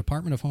exodus over the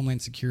Department of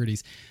Homeland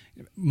Security's,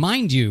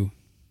 mind you,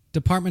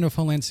 Department of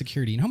Homeland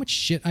Security. You know how much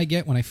shit I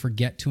get when I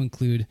forget to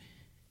include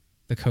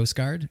the Coast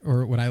Guard,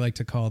 or what I like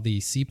to call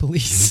the Sea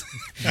Police?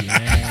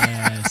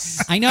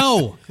 Yes. I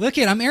know. Look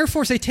it, I'm Air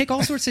Force. They take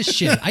all sorts of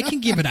shit. I can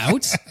give it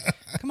out.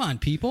 Come on,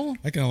 people.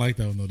 I kind of like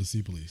that one, though, the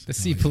Sea Police. The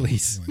Sea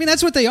Police. I mean,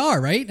 that's what they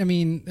are, right? I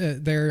mean,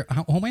 they're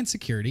Homeland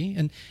Security.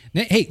 And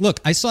hey,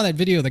 look, I saw that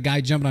video of the guy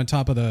jumping on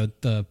top of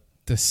the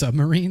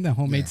submarine, the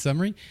homemade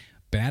submarine.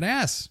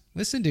 Badass.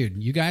 Listen,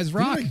 dude, you guys Didn't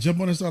rock. he, like, jump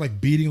on and start like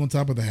beating on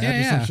top of the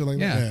hatch or some shit like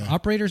that? Yeah.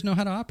 Operators know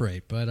how to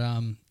operate, but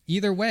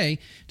either way,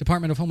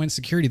 Department of Homeland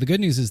Security. The good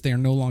news is they are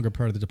no longer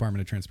part of the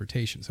Department of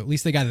Transportation, so at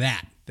least they got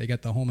that. They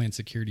got the Homeland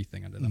Security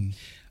thing under them.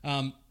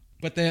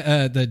 But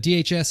the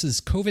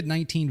DHS's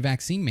COVID-19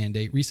 vaccine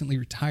mandate recently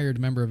retired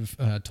member of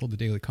told the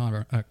Daily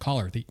Caller.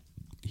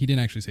 He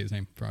didn't actually say his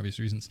name for obvious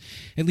reasons.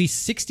 At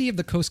least 60 of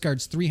the Coast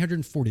Guard's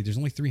 340, there's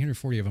only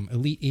 340 of them,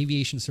 elite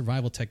aviation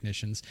survival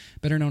technicians,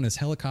 better known as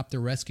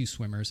helicopter rescue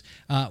swimmers.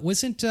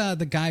 Wasn't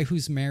the guy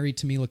who's married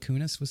to Mila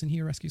Kunis, wasn't he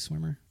a rescue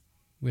swimmer?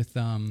 with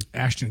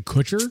Ashton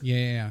Kutcher.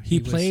 yeah. He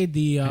was- played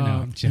the. I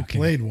know, I'm joking.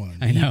 Played one.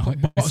 I know.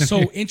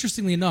 So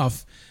interestingly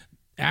enough,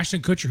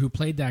 Ashton Kutcher, who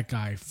played that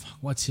guy,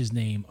 what's his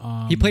name?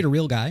 He played a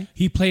real guy.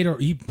 He played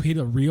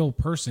a real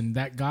person.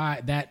 That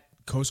guy, that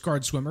Coast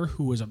Guard swimmer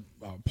who was a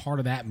part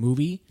of that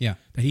movie, Yeah.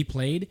 that he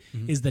played,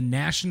 is the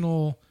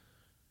National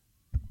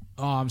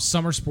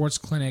Summer Sports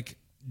Clinic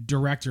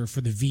director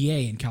for the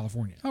VA in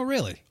California. Oh,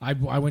 really? I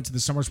went to the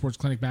Summer Sports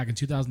Clinic back in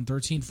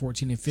 2013,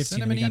 14, and 15,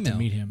 Send him and an we got email. to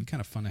meet It'd him. be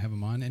kind of fun to have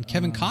him on. And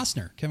Kevin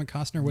Costner. Kevin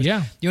Costner was.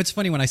 Yeah. You know, it's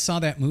funny when I saw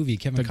that movie.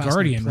 Kevin The Costner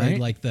Guardian, played right?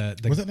 like the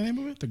Was that the name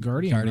of it? The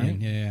Guardian, Guardian. right?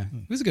 Yeah.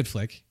 It was a good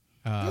flick.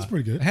 That's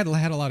pretty good. It had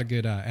a lot of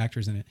good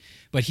actors in it.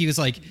 But he was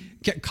like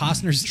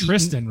Costner's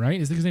Tristan, right?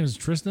 I think his name is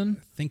Tristan.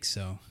 I think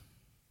so.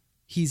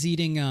 He's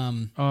eating.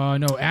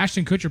 No,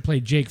 Ashton Kutcher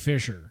played Jake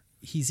Fisher.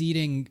 He's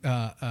eating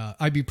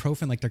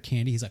ibuprofen like they're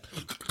candy. He's like,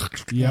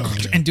 Yeah.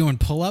 and doing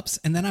pull-ups.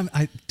 And then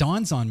it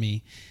dawns on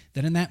me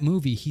that in that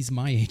movie he's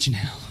my age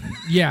now.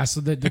 Yeah,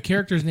 so the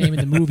character's name in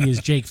the movie is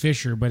Jake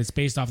Fisher, but it's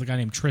based off a guy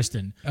named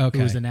Tristan, Okay.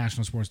 who was the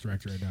national sports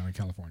director down in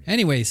California.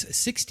 Anyways,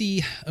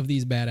 60 of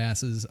these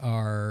badasses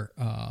are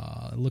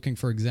looking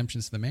for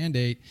exemptions to the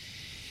mandate,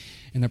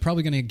 and they're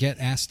probably going to get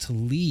asked to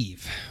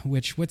leave.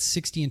 What's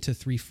 60 into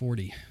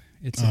 340?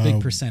 It's a big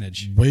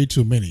percentage. Way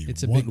too many.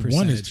 It's a one, big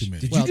One is percentage. too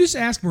many. Did Well- you just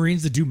ask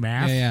Marines to do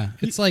math? Yeah.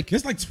 It's like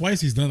It's like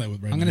twice he's done that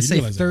with right I'm now. going to You say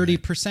realize that, right?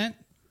 30%.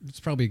 It's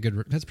probably a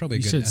good. That's probably a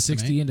You good said estimate.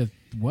 60 into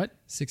what?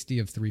 60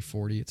 of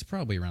 340. It's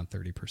probably around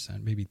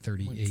 30%, maybe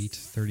 38,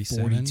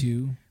 37.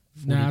 42?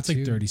 No, it's like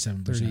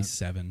 37%.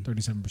 37.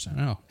 37%.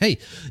 Oh, hey,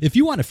 if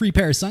you want a free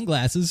pair of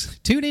sunglasses,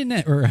 tune in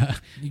or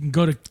You can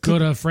go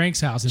to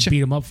Frank's house and beat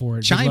him up for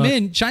it. Good chime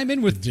luck.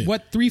 in with Yeah.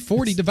 what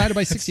 340 divided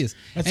by 60 is.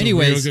 That's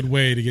Anyways, a real good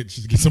way to get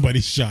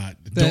somebody shot.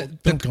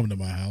 Don't come to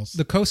my house.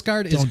 the Coast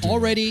Guard is Don't do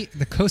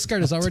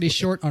already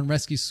short on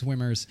rescue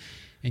swimmers,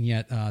 and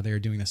yet they are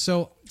doing this.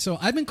 So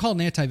I've been called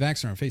an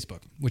anti-vaxxer on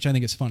Facebook, which I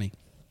think is funny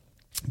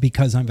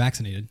because I'm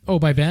vaccinated. Oh,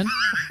 by Ben?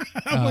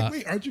 I'm like,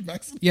 wait, aren't you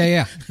vaccinated?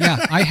 Yeah.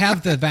 I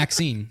have the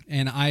vaccine,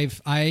 and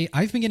I've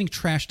been getting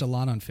trashed a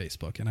lot on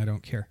Facebook, and I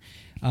don't care.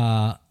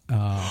 I'm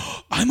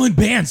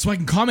unbanned, so I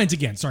can comment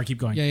again. Sorry, keep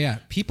going. Yeah.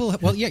 People.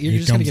 Well, yeah. You're Here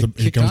just gonna comes get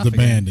here kicked comes off the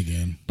again. band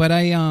again. But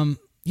I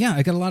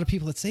got a lot of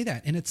people that say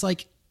that, and it's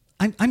like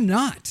I'm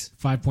not.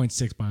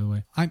 5.6, by the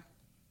way.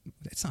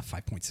 It's not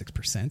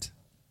 5.6%.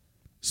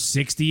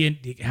 60,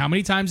 and how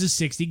many times is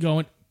 60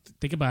 going?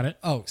 Think about it.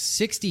 Oh,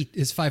 60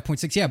 is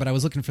 5.6. Yeah, but I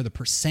was looking for the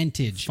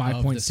percentage. of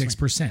the swing.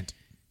 5.6%.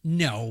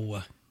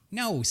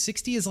 No,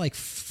 60 is like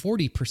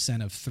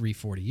 40% of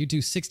 340. You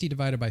do 60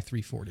 divided by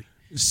 340.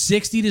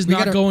 60 does We not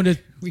got a- go into.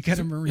 we got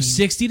a Marine.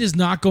 60 does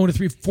not go into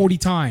 340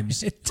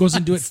 times. It goes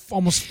into it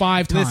almost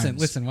 5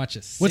 times. Listen, watch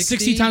this. What's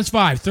 60 times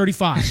 5?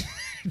 35.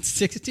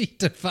 60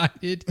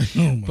 divided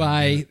Oh my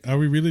by God. Are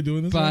we really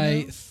doing this?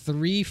 right now?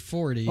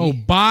 340. Oh,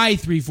 by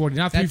 340,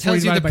 not that 340 tells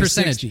you the divided by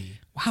percentage. 60.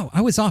 Wow,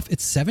 I was off.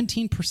 It's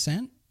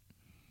 17%?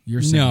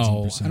 You're 17%.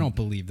 No, I don't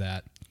believe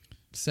that.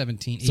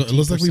 17, 18%. So it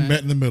looks like we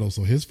met in the middle.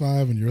 So his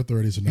 5 and you're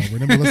 30. So now we're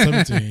in the middle of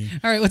 17.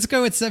 All right, let's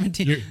go with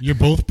 17. You're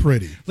both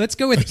pretty. Let's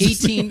go with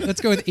 18.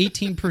 Let's go with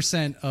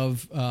 18%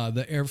 of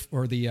the Air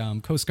or the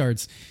Coast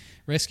Guard's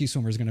rescue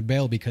swimmers going to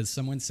bail because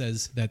someone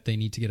says that they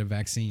need to get a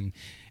vaccine,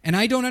 and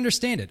I don't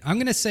understand it. I'm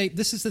going to say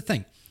this is the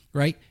thing,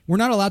 right? We're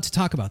not allowed to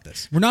talk about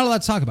this. We're not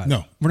allowed to talk about it.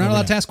 No, we're not no, allowed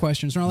we're to not. ask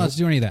questions. We're not allowed to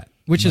do any of that,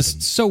 which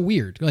is so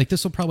weird. Like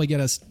this will probably get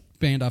us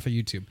banned off of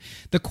YouTube.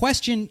 The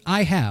question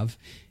I have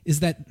is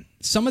that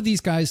some of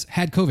these guys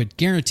had COVID,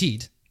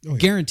 guaranteed. Oh, yeah.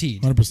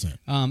 Guaranteed.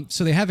 100%.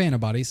 So they have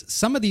antibodies.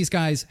 Some of these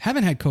guys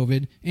haven't had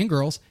COVID, and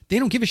girls, they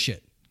don't give a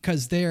shit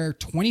because they're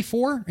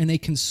 24 and they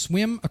can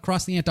swim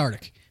across the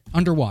Antarctic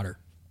underwater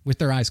with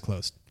their eyes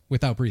closed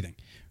without breathing,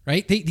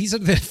 right? These are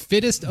the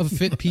fittest of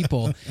fit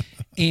people,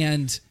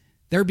 and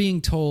they're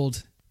being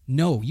told,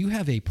 no, you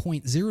have a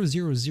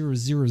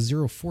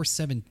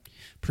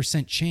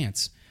 0.000047%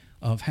 chance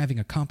of having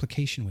a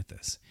complication with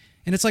this.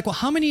 And it's like, well,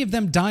 how many of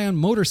them die on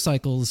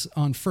motorcycles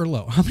on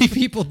furlough? How many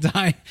people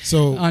die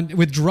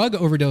with drug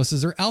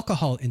overdoses or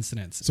alcohol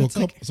incidents? So, It's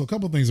like- a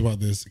couple things about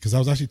this because I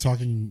was actually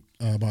talking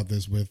about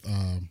this with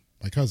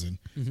my cousin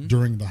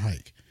during the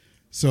hike.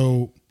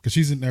 So, because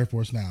she's in the Air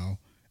Force now,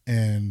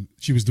 and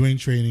she was doing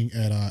training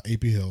at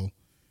AP Hill,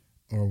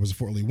 or was it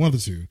Fort Lee, one of the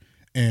two,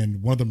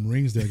 and one of the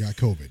Marines there got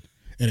COVID,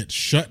 and it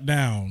shut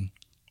down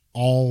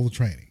all the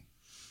training.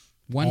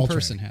 One All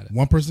person training. had it.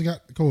 One person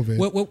got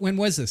COVID. When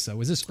was this though?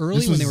 Was this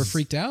early This when they was- were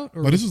freaked out?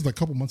 Or But this was like a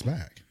couple months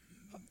back.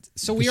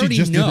 so we She already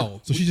just did know.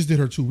 so she just did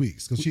her 2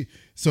 weeks because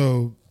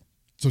so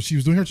she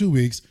was doing her 2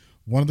 weeks.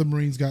 One of the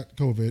Marines got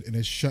COVID and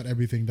it shut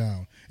everything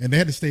down, and they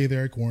had to stay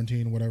there,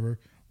 quarantine, or whatever,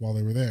 while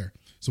they were there.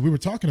 So we were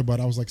talking about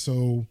it. I was like,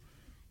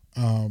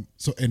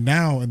 and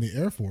now in the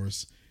Air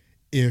Force,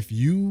 if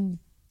you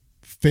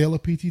fail a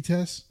PT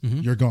test,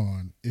 you're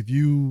gone. If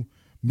you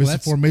miss a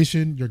that's-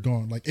 formation, you're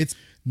gone. Like it's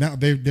now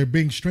they're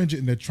being stringent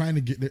and they're trying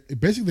to get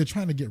they're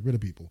trying to get rid of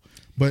people.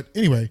 But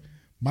anyway,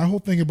 my whole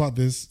thing about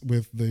this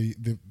with the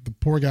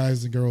poor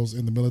guys and girls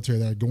in the military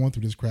that are going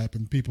through this crap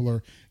and people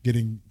are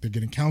getting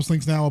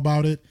counselings now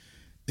about it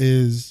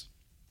is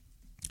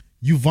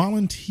You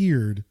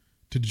volunteered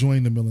to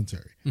join the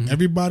military.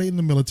 Everybody in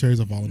the military is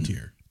a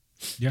volunteer.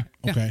 Yeah.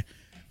 Okay,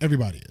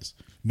 everybody is.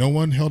 No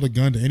one held a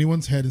gun to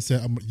anyone's head and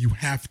said, "You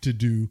have to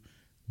do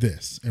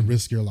this and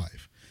risk your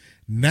life."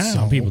 Now,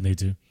 Some people need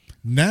to.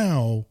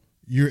 Now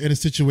you're in a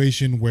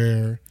situation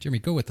where Jeremy,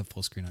 go with the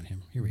full screen on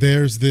him. Here we go.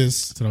 there's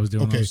this. That's what I was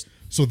doing when I Okay, was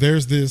so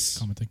there's this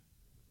commenting.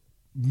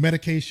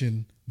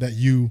 medication that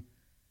you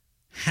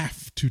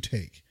have to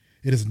take.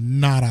 It is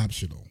not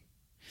optional.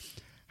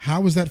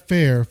 How is that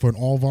fair for an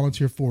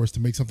all-volunteer force to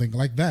make something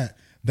like that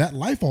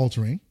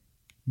life-altering,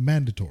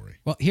 mandatory?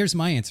 Well, here's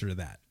my answer to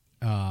that.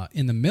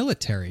 In the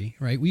military,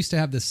 right, we used to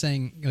have this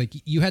saying, like,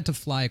 you had to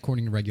fly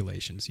according to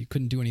regulations. You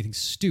couldn't do anything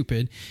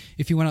stupid.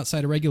 If you went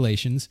outside of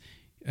regulations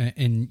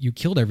and you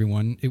killed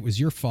everyone, it was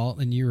your fault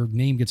and your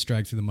name gets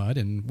dragged through the mud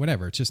and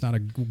whatever. It's just not a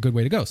good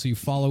way to go. So you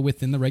follow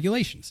within the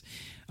regulations,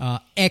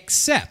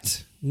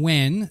 except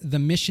when the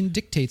mission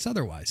dictates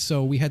otherwise.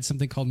 So we had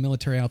something called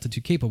military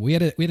altitude capable. We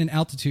had an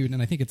altitude,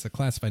 and I think it's a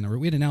classified number.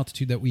 We had an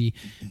altitude that we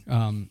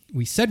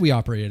said we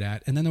operated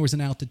at, and then there was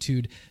an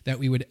altitude that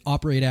we would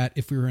operate at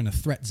if we were in a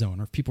threat zone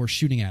or if people were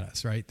shooting at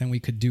us, right? Then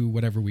we could do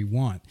whatever we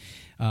want.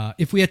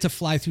 If we had to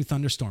fly through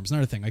thunderstorms,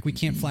 another thing, like we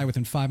can't fly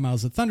within 5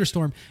 miles of a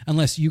thunderstorm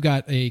unless you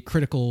got a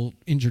critical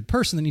injured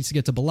person that needs to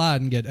get to Balad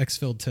and get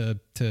exfilled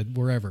to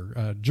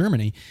wherever,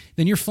 Germany,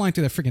 then you're flying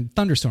through that freaking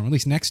thunderstorm, at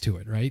least next to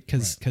it, right?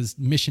 Because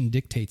mission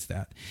dictates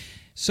that.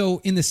 So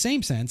in the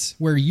same sense,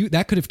 where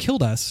that could have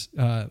killed us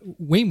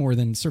way more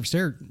than surface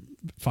air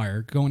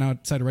fire, going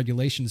outside of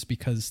regulations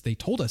because they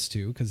told us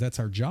to, because that's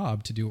our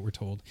job to do what we're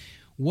told.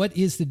 What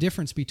is the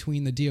difference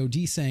between the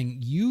DOD saying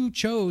you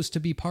chose to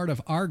be part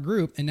of our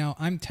group and now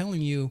I'm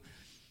telling you,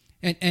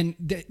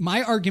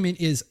 my argument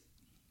is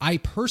I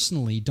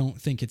personally don't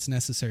think it's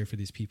necessary for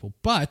these people,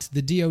 but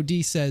the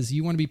DOD says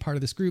you want to be part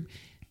of this group,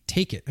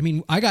 take it. I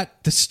mean, I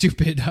got the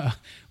stupid,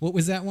 what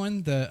was that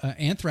one? The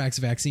anthrax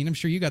vaccine. I'm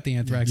sure you got the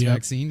anthrax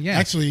vaccine. Yeah.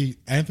 Actually,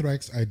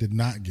 anthrax I did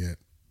not get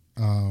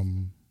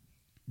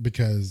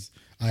because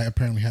I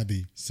apparently had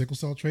the sickle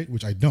cell trait,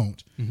 which I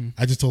don't.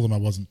 I just told them I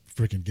wasn't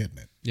freaking getting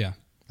it. Yeah.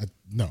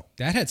 No.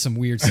 That had some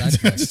weird side I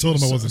effects. just told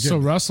them I wasn't So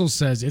getting it. Russell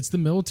says it's the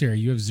military.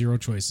 You have zero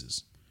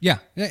choices. Yeah.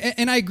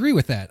 And I agree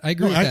with that. I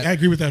agree with that. I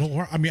agree with that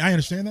whole. I mean, I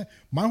understand that.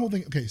 My whole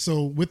thing. Okay,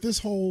 so with this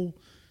whole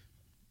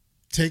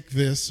take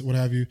this, what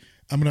have you,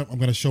 I'm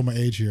gonna show my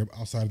age here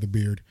outside of the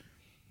beard.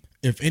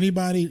 If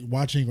anybody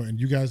watching and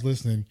you guys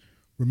listening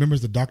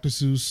remembers the Dr.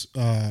 Seuss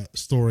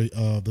story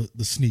of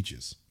the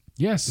Sneetches,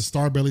 Yes. the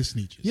Starbelly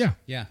Sneetches. Yeah.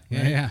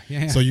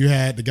 Yeah. So you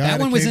had the guy that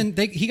one was came,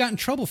 he got in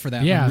trouble for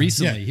that Yeah. one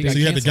recently. He so got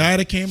you had the canceled. guy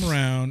that came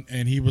around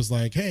and he was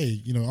like,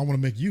 "Hey, I want to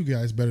make you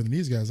guys better than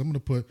these guys. I'm going to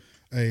put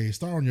a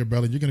star on your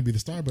belly. You're going to be the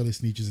Starbelly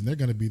Sneetches, and they're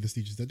going to be the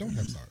Sneetches that don't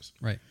have stars."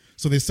 Right.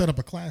 So they set up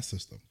a class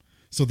system.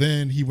 So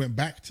then he went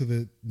back to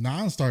the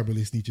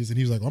non-Starbelly Sneetches, and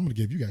he was like, "I'm going to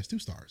give you guys 2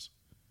 stars,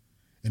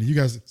 and you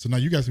guys. So now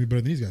you guys can be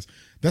better than these guys."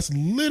 That's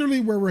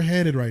literally where we're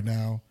headed right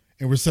now,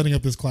 and we're setting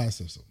up this class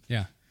system.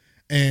 Yeah.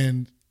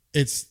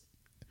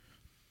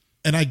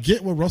 And I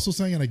get what Russell's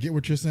saying, and I get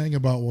what you're saying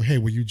about, well, hey,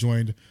 when you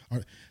joined,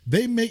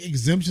 they make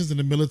exemptions in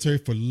the military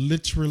for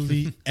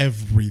literally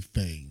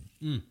everything.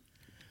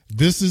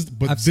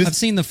 I've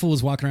seen the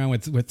fools walking around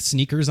with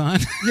sneakers on.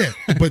 Yeah,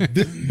 but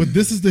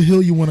this is the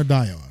hill you want to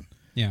die on.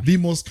 Yeah. The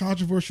most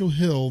controversial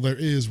hill there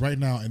is right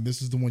now, and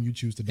this is the one you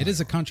choose to die It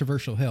is a on.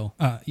 controversial hill.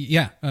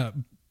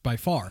 By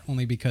far,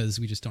 only because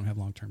we just don't have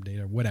long-term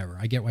data or whatever.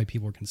 I get why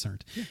people are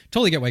concerned.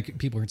 Totally get why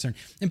people are concerned.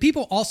 And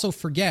people also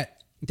forget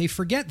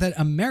that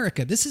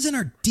America, this is in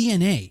our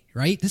DNA,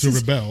 right? This is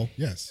rebel,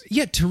 yes.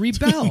 Yeah, to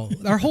rebel.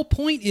 Our whole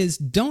point is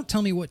don't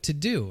tell me what to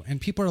do.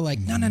 And people are like,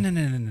 no.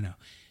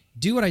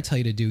 Do what I tell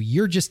you to do.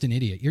 You're just an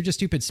idiot. You're just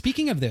stupid.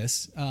 Speaking of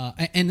this,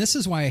 and this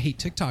is why I hate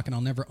TikTok and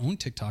I'll never own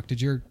TikTok.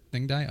 Did your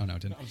thing die? Oh, no,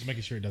 it didn't. I'm just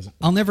making sure it doesn't.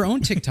 I'll never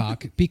own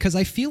TikTok because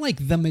I feel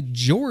like the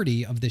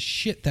majority of the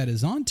shit that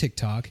is on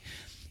TikTok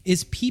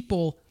is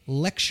people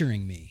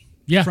lecturing me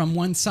from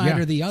one side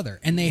or the other.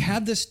 And they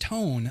have this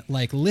tone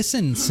like,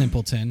 listen,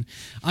 simpleton,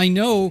 I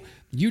know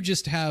you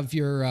just have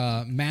your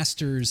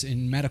master's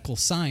in medical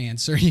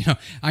science, or,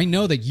 I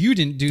know that you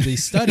didn't do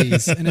these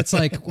studies. And it's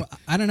like, well,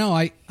 I don't know.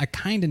 I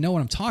kind of know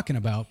what I'm talking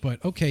about,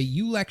 but okay,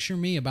 you lecture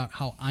me about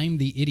how I'm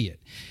the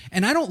idiot.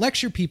 And I don't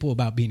lecture people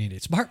about being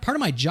idiots. Part of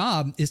my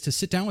job is to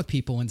sit down with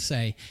people and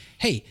say,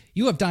 hey,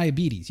 you have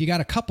diabetes. You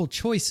got a couple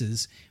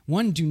choices.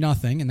 One, do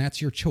nothing, and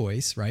that's your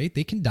choice, right?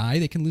 They can die.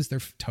 They can lose their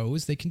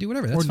toes. They can do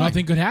whatever. That's Or fine.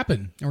 nothing could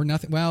happen. Or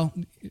nothing. Well,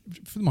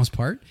 for the most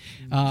part.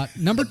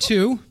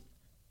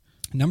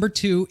 Number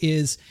two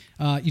is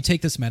you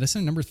take this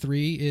medicine. Number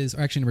 3 is,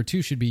 or actually number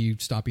 2 should be you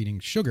stop eating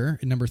sugar.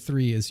 And number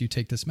 3 is you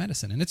take this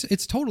medicine. And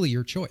it's totally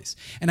your choice.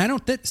 And I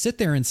don't sit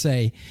there and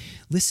say,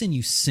 listen,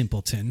 you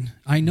simpleton,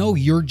 I know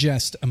you're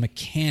just a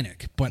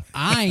mechanic, but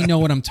I know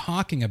what I'm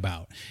talking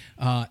about.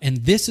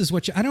 And this is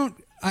what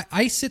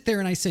I sit there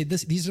and I say,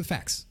 these are the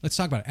facts. Let's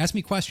talk about it. Ask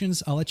me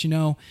questions. I'll let you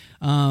know.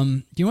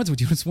 Do you know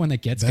what's one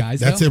that gets guys?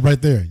 That's though? it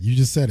right there. You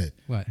just said it.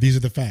 What? These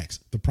are the facts.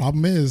 The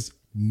problem is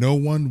no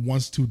one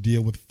wants to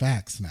deal with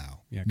facts now.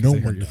 Yeah, No they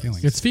hurt one your does.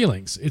 feelings. It's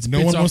feelings. It's No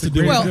bits one off wants the to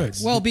do greater it. good.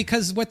 Well,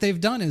 because what they've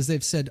done is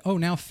they've said, "Oh,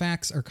 now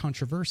facts are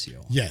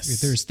controversial." Yes.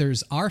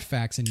 there's our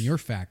facts and your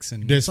facts,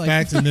 and There's it's like,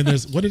 facts, and then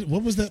there's what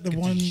was that? The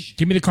one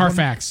Give me the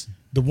Carfax.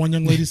 the one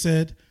young lady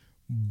said,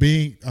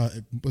 being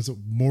was it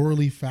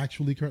morally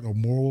factually correct or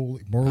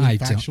morally I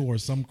don't- factual or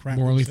some crap?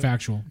 Morally like that?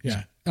 factual.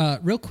 Yeah.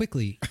 Real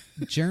quickly,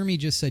 Jeremy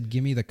just said,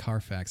 "Give me the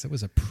Carfax." That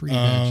was a pretty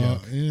bad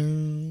joke.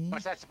 Yeah.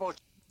 What's that supposed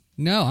to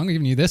No, I'm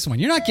giving you this one.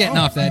 You're not getting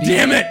off that.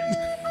 Damn either.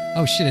 it!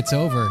 Oh shit, it's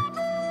over.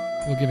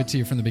 We'll give it to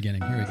you from the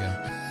beginning. Here we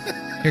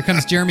go. Here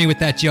comes Jeremy with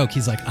that joke.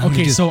 He's like, I'm gonna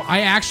Okay, do- so I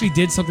actually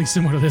did something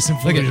similar to this in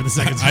Footage of the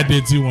second I time.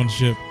 did too on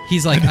ship.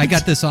 he's like, I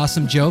got this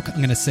awesome joke.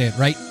 I'm gonna say it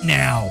right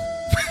now.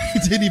 He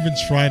didn't even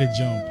try to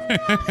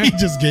jump. He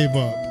just gave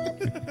up.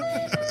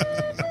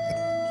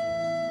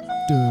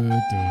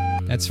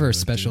 That's for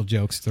special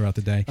jokes throughout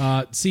the day.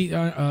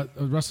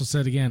 Russell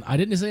said again, I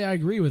didn't say I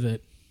agree with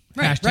it.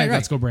 Right, Hashtag right.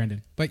 Let's go,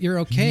 Brandon. But you're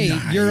okay.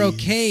 You're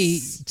okay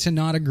to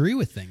not agree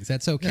with things.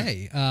 That's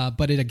okay.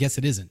 But I guess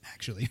it isn't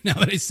actually. Now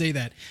that I say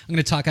that, I'm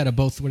going to talk out of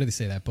both. What do they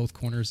say that? Both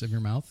corners of your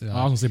mouth. I was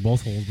gonna say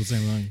both holes, but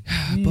same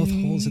thing. Both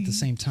holes at the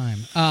same time.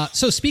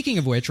 So speaking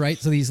of which, right?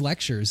 So these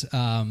lectures,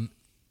 I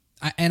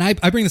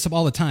bring this up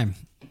all the time.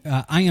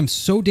 I am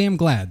so damn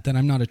glad that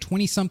I'm not a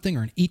 20-something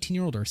or an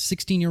 18-year-old or a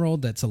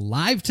 16-year-old that's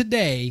alive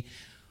today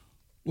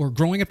or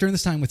growing up during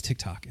this time with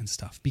TikTok and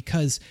stuff,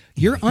 because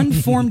your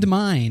unformed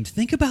mind,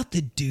 think about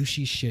the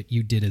douchey shit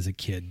you did as a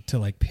kid to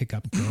like pick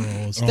up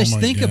girls. Oh Just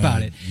my think God,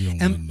 about it. you don't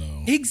wanna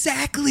know.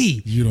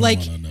 Exactly. You don't like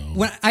wanna know.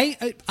 when I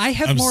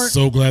have I'm more.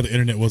 so glad the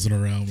internet wasn't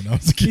around when I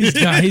was a kid.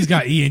 He's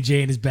got E and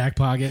J in his back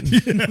pocket.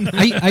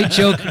 I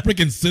joke.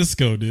 Freaking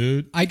Cisco,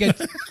 dude. I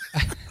get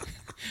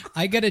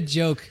a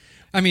joke.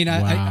 I mean,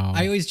 Wow.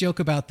 I always joke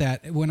about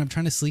that when I'm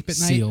trying to sleep at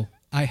night. Seal.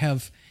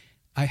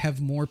 I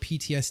have more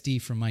PTSD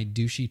from my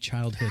douchey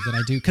childhood than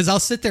I do, because I'll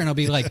sit there and I'll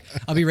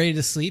be ready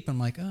to sleep. I'm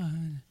like, oh,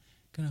 I'm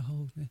gonna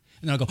hold it, and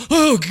then I'll go,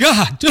 oh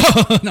God,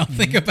 and I'll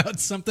think about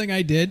something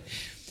I did.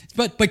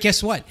 But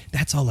guess what?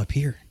 That's all up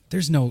here.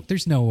 There's no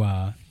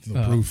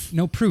proof.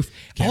 No proof.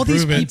 Can't all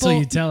these prove it people. Until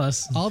you tell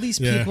us. All these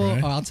Yeah, people.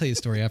 right. Oh, I'll tell you a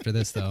story after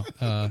this, though.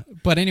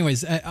 But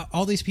anyways,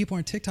 all these people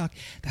on TikTok.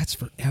 That's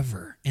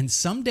forever. And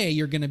someday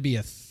you're going to be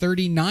a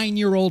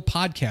 39-year-old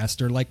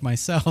podcaster like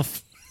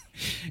myself,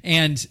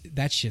 and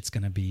that shit's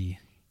going to be.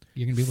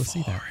 You're going to be able to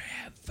see that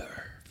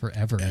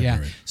forever.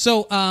 Yeah.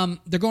 So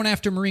they're going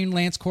after Marine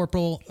Lance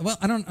Corporal. Well,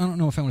 I don't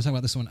know if I want to talk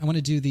about this one. I want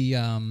to do the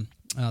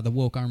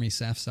woke Army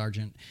Staff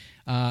Sergeant.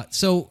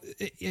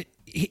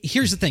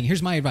 Here's the thing.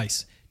 Here's my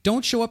advice.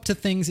 Don't show up to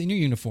things in your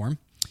uniform.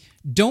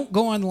 Don't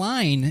go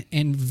online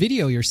and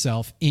video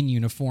yourself in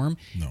uniform.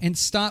 No. And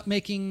stop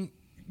making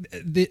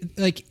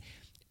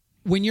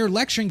when you're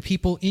lecturing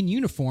people in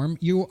uniform,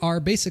 you are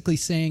basically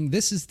saying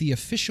this is the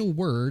official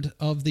word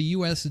of the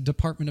U.S.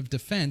 Department of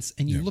Defense,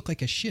 and you look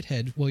like a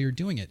shithead while you're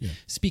doing it.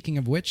 Speaking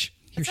of which,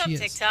 here What's up, she is.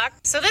 TikTok?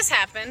 So this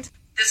happened.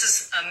 This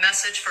is a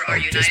message for our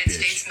this United bitch.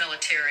 States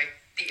military,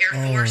 the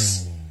Air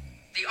Force,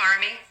 the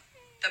Army,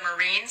 the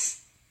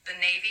Marines, the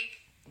Navy,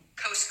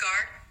 Coast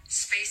Guard,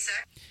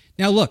 SpaceX.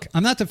 Now, look,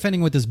 I'm not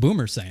defending what this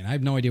boomer's saying. I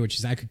have no idea what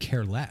she's saying. I could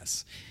care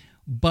less.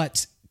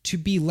 But to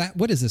be,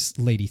 what is this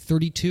lady,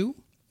 32?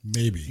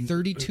 Maybe.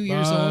 32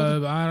 years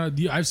old?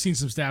 I've seen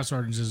some staff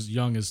sergeants as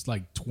young as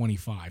like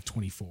 25,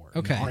 24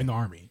 Okay. in the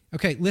Army.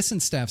 Okay, listen,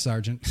 Staff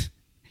Sergeant.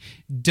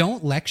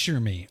 Don't lecture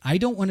me. I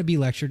don't want to be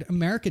lectured.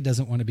 America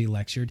doesn't want to be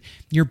lectured.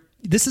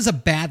 This is a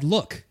bad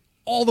look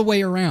all the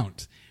way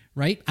around,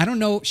 right? I don't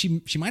know.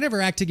 She might have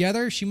her act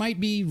together. She might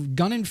be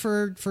gunning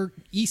for E7,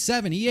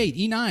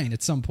 E8, E9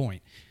 at some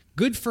point.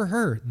 Good for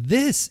her.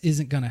 This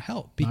isn't going to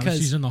help Not if because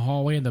she's in the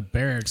hallway in the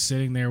barracks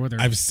sitting there with her.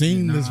 I've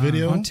seen this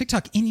video. on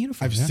TikTok in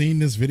uniform. I've yeah. seen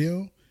this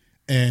video,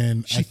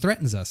 and She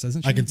threatens us,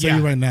 doesn't she? I can tell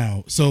you right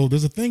now. So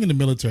there's a thing in the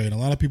military, and a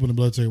lot of people in the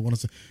military want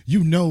to say,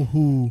 you know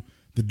who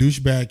the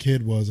douchebag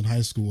kid was in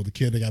high school, the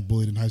kid that got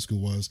bullied in high school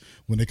was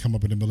when they come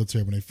up in the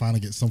military, when they finally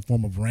get some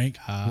form of rank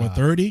or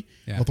authority.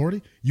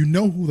 You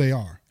know who they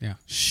are. Yeah.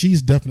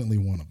 She's definitely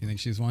one of You them. think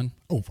she's one?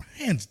 Oh,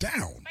 hands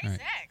down.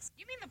 SpaceX.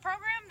 You mean the program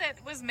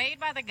that was made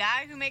by the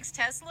guy who makes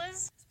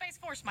Teslas? Space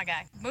Force, my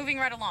guy. Moving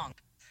right along.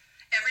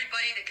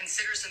 Everybody that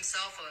considers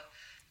himself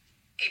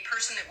a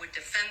person that would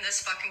defend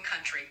this fucking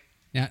country.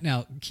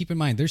 Now, keep in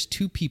mind, there's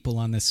two people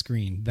on this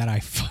screen that I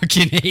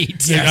fucking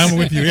hate. Yeah, I'm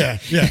with you. Yeah,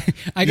 yeah.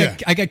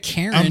 I got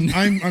Karen.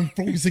 I'm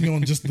focusing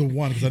on just the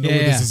one because I know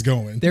where this is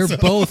going. They're So-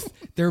 both.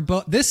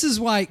 This is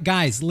why,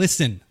 guys,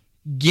 listen.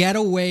 Get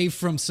away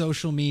from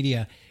social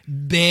media.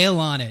 Bail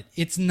on it.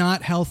 It's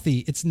not healthy.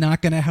 It's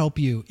not going to help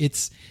you.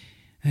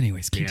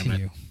 Anyways,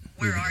 continue.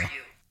 Where are you?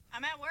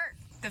 I'm at work.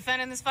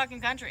 Defending this fucking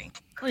country.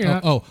 Oh,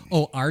 yeah.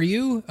 Oh, are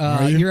you?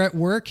 Are you? You're at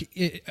work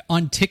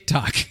on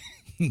TikTok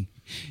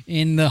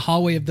in the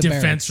hallway of the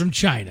Defense barracks. from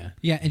China.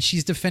 Yeah, and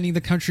she's defending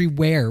the country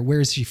where? Where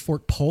is she?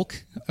 Fort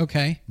Polk?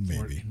 Okay.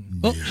 Maybe.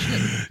 Oh,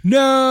 shit. No.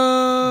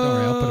 Don't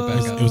worry, I'll put it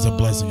back It up. was a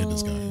blessing in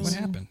disguise. What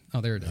happened?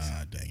 Oh, there it is.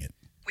 Ah, dang it.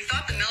 We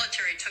thought the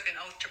military took an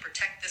oath to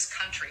protect this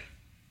country.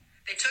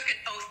 They took an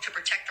oath to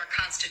protect our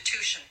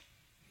Constitution.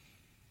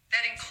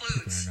 That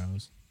includes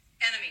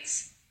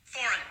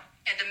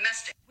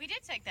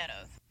did take that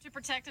oath to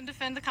protect and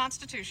defend the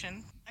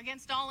Constitution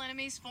against all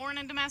enemies, foreign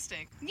and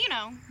domestic. You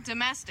know,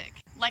 domestic.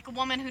 Like a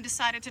woman who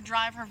decided to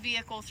drive her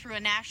vehicle through a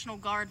National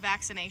Guard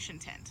vaccination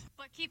tent.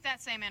 But keep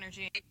that same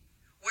energy.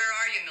 Where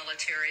are you,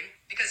 military?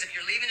 Because if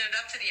you're leaving it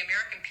up to the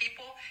American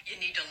people, you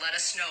need to let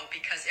us know,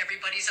 because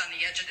everybody's on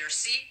the edge of their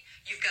seat.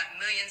 You've got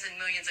millions and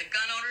millions of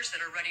gun owners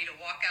that are ready to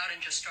walk out and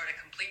just start a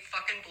complete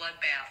fucking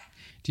bloodbath.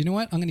 Do you know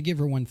what? I'm going to give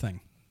her one thing.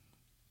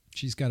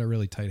 She's got a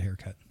really tight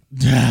haircut.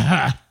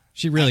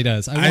 She really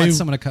does. I want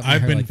someone to cut my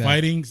I've hair been like that.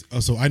 fighting,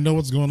 so I know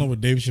what's going on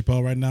with Dave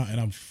Chappelle right now, and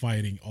I'm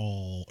fighting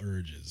all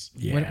urges.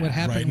 What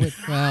happened right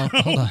with? Well,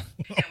 hold on.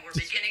 And we're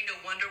beginning to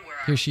wonder where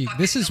our Here she. fucking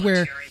This is where.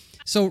 military-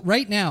 So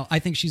right now, I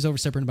think she's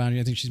over-stepping a boundary.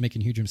 I think she's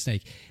making a huge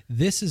mistake.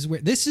 This is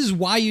where. This is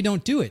why you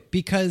don't do it,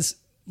 because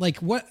like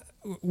what.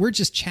 We're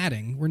just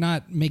chatting. We're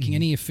not making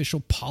any official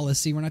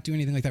policy. We're not doing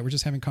anything like that. We're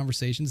just having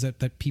conversations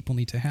that people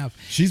need to have.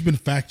 She's been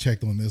fact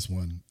checked on this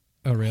one,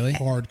 Oh, really?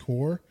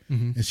 hardcore,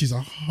 and she's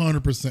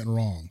 100%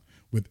 wrong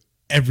with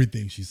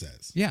everything she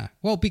says. Yeah.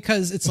 Well,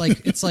 because it's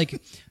like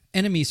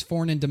enemies,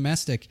 foreign and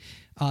domestic.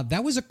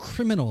 That was a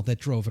criminal that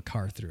drove a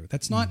car through.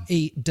 That's not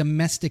a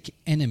domestic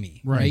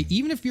enemy, right?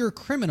 Even if you're a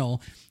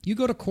criminal, you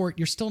go to court,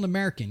 you're still an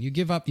American. You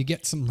give up, you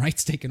get some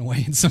rights taken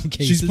away in some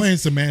cases. She's playing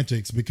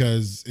semantics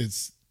because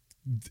it's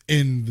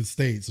in the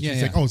States. So Yeah,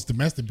 she's yeah. like, oh, it's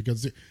domestic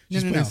because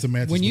she's playing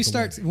semantics. When you with the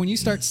start word. when you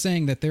start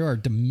saying that there are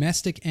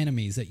domestic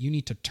enemies that you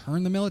need to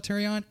turn the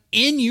military on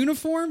in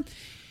uniform,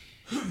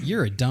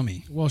 you're a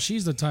dummy. Well,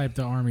 she's the type,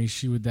 the Army,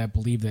 that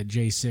believed that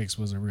J6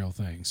 was a real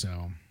thing.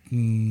 So I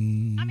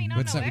mean, I'm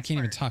What's no that? We can't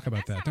even expert. talk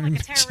about that. That Don't sounds even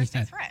like a mention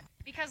terroristic that. threat.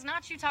 Because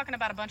not you talking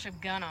about a bunch of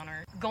gun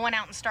owners going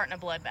out and starting a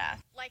bloodbath.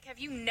 Like, have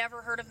you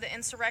never heard of the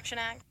Insurrection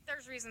Act?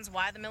 There's reasons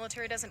why the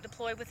military doesn't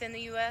deploy within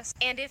the U.S.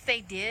 And if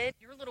they did,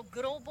 your little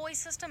good old boy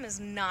system is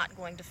not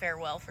going to fare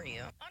well for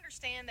you.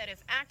 Understand that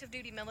if active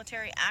duty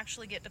military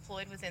actually get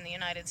deployed within the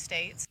United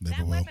States, Never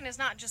that will. weapon is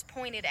not just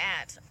pointed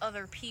at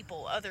other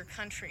people, other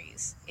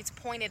countries. It's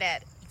pointed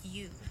at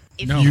you.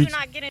 If No. you do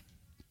not get it.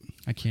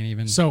 I can't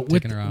even. so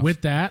taking her off.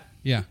 with that,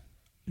 yeah.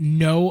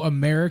 no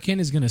American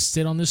is going to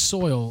sit on this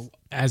soil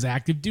as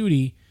active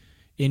duty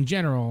in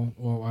general.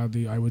 Well,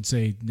 I would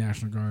say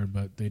National Guard,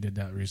 but they did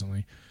that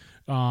recently.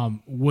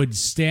 Would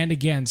stand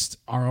against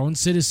our own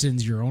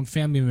citizens, your own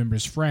family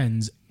members,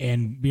 friends,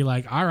 and be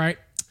like, all right,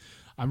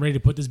 I'm ready to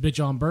put this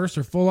bitch on burst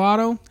or full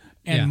auto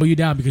and Yeah. mow you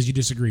down because you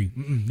disagree.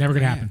 Never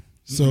going to happen.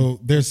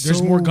 So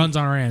there's more guns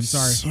on our end.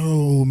 Sorry.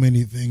 So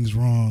many things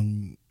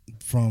wrong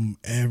from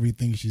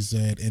everything she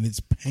said, and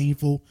it's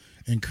painful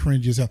and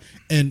cringy as hell.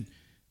 And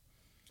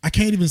I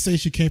can't even say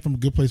she came from a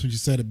good place when she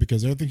said it,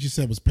 because everything she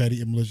said was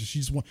petty and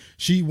malicious.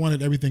 She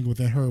wanted everything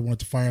within her, wanted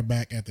to fire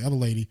back at the other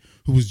lady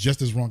who was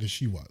just as wrong as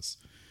she was.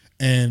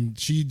 And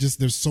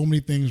there's so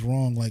many things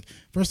wrong. Like,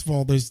 first of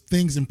all, there's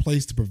things in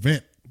place to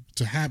prevent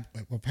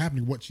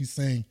happening what she's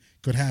saying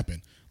could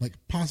happen. Like,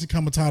 posse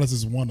comitatus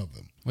is one of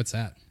them. What's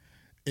that?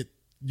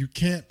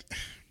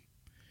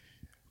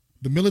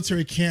 The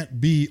military can't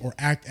be or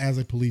act as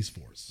a police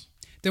force.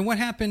 Then what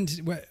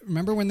happened?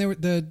 Remember when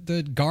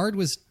the guard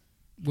was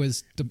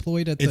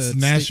deployed at It's the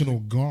National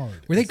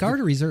Guard. Were they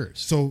guard or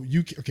reserves? So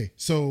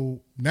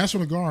so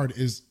National Guard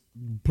is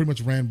pretty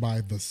much ran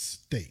by the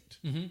state.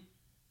 Mm-hmm.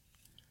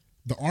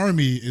 The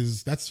Army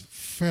that's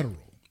federal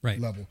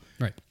level.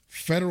 Right.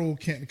 Federal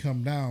can't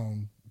come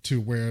down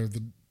to where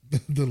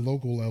the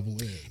local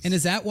level is. And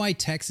is that why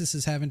Texas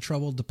is having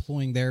trouble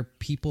deploying their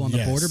people on the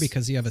Yes, border,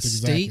 because you have a that's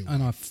state exactly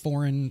on a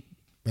foreign?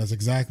 That's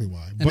exactly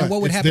why. then But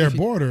what would it's happen their if you-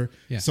 border.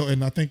 Yeah. So,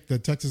 and I think the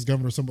Texas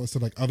governor, somebody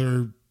said like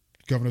other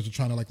governors are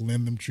trying to like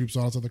lend them troops,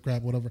 all this other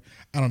crap, whatever.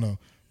 I don't know,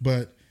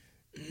 but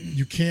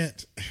you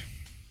can't.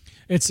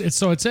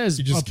 So it says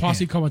You just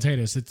posse can't.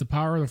 comitatus. It's the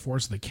power or the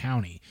force of the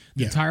county.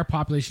 The Yeah. entire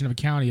population of a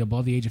county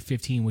above the age of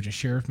 15, which a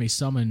sheriff may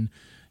summon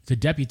to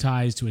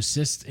deputize to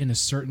assist in a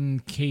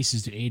certain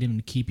cases to aid him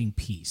in keeping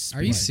peace.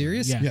 Are you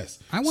serious? Yeah. Yes.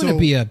 I want to So-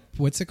 be a,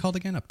 what's it called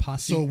again? A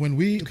posse. So when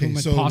we Posse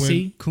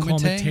Kumite?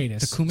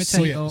 comitatus. The kumite?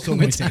 So, Oh,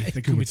 kumite.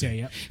 The kumite. kumite.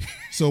 Yep.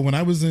 So when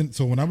I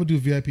would do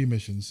VIP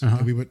missions,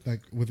 and we would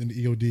like within the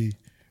EOD,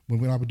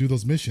 when I would do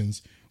those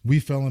missions, we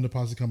fell into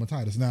posse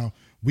comitatus. Now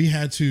we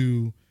had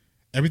to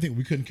everything.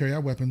 We couldn't carry our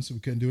weapons. We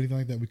couldn't do anything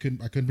like that.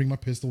 I couldn't bring my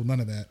pistol.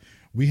 None of that.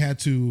 We had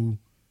to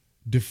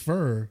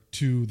defer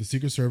to the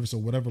Secret Service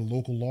or whatever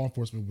local law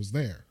enforcement was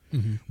there.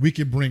 We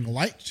could bring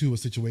light to a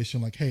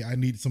situation like, hey, I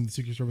need some of the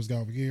Secret Service guy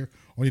over here,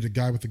 or I need a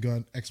guy with a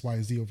gun X,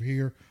 Y, Z over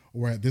here,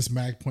 or at this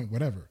mag point,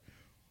 whatever.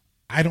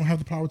 I didn't have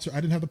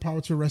the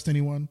power to arrest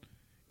anyone,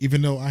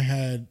 even though I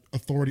had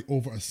authority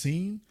over a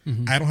scene.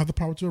 I don't have the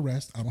power to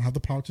arrest. I don't have the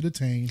power to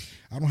detain.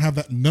 I don't have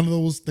that. None of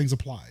those things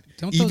applied.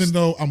 Even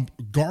though I'm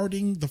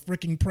guarding the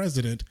freaking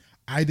president,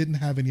 I didn't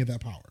have any of that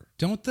power.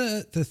 Don't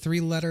the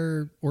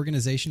 3-letter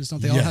organizations,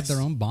 don't they all Yes. have their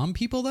own bomb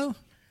people though?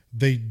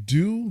 They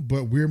do,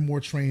 but we're more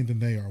trained than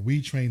they are. We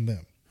train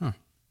them. Huh.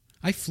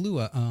 I flew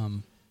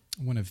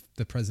one of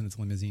the president's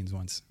limousines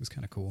once. It was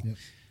kind of cool. There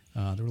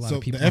were a lot So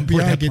of people the on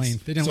board FBI that gets plane.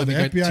 They didn't so let the me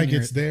get FBI too near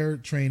gets it. their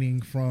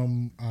training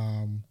from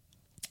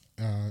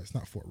it's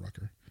not Fort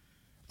Rucker.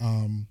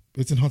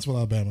 It's in Huntsville,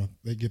 Alabama.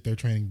 They get their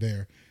training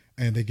there,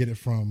 and they get it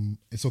from.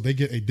 So they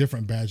get a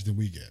different badge than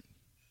we get.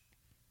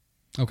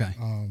 Okay.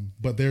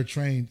 But they're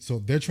trained. So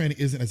their training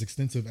isn't as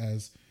extensive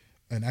as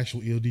an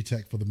actual EOD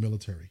tech for the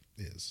military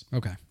is.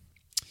 Okay.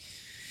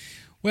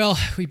 Well,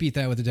 we beat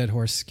that with a dead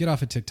horse. Get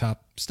off of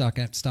TikTok. Stop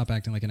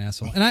acting like an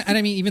asshole. And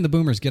I mean, even the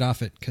boomers, get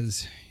off it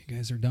because you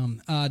guys are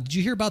dumb. Did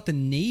you hear about the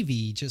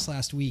Navy just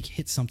last week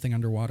hit something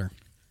underwater?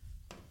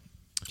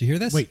 Did you hear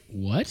this? Wait,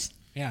 what?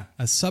 Yeah.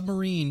 A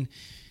submarine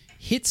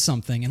hit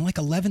something and like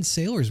 11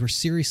 sailors were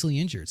seriously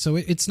injured. So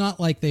it's not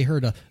like they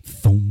heard a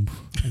thump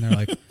and they're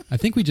like, I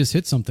think we just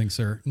hit something,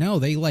 sir. No,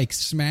 they like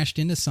smashed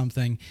into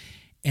something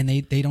and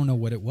they don't know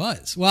what it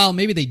was. Well,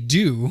 maybe they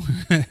do.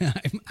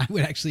 I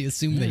would actually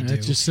assume they do.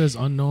 It just says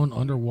unknown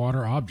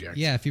underwater object.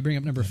 Yeah, if you bring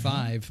up number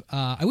 5.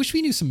 I wish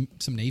we knew some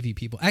Navy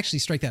people. Actually,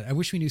 strike that. I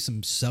wish we knew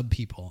some sub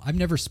people. I've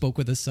never spoke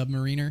with a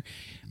submariner.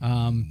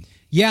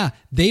 Yeah,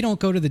 they don't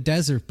go to the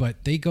desert,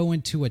 but they go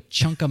into a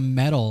chunk of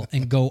metal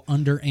and go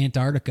under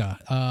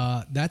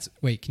Antarctica.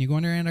 Wait, can you go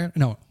under Antarctica?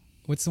 No,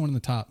 what's the one on the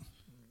top?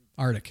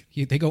 Arctic.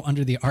 They go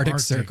under the Arctic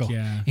Circle.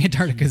 Yeah.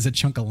 Antarctica is a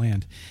chunk of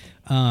land.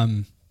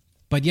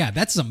 But yeah,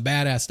 that's some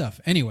badass stuff.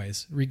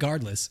 Anyways,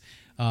 regardless,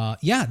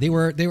 yeah, they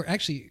were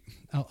actually.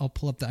 I'll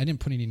pull up I didn't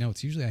put any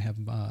notes. Usually, I have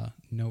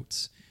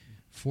notes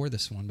for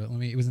this one, but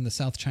it was in the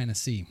South China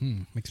Sea.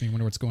 Makes me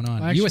wonder what's going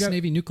on. U.S.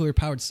 Navy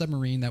nuclear-powered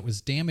submarine that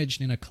was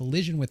damaged in a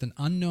collision with an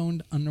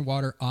unknown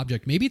underwater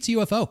object. Maybe it's a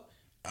UFO.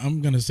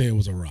 I'm gonna say it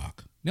was a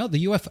rock. No,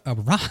 the UFO. A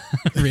rock?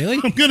 Really?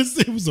 I'm gonna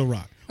say it was a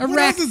rock. What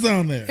else is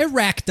on there?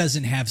 Iraq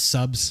doesn't have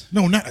subs.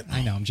 No, not.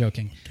 I know, I'm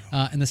joking.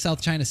 In the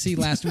South China Sea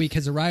last week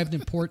has arrived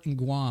in port in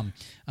Guam.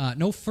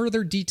 No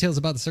further details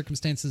about the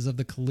circumstances of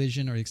the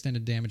collision or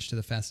extended damage to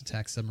the fast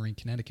attack submarine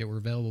Connecticut were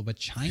available, but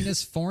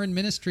China's foreign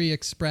ministry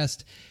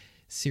expressed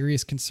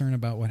serious concern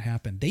about what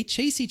happened. They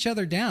chase each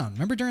other down.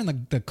 Remember during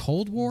the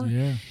Cold War?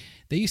 Yeah.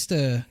 They used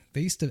to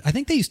I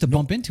think they used to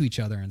bump into each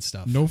other and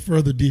stuff. No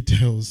further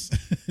details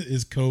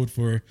is code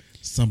for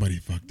somebody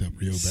fucked up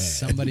real bad.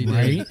 Somebody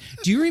did.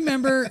 Do you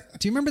remember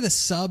the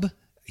sub?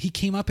 He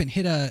came up and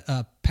hit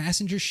a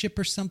passenger ship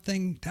or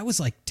something. That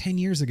was like 10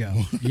 years ago.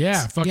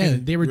 Yeah, fucking. Yeah.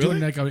 They were Really?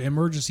 doing like an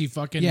emergency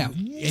fucking. Yeah.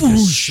 It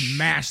just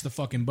smashed the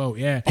fucking boat.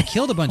 Yeah. It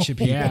killed a bunch of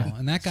people, Yeah.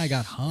 and that guy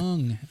got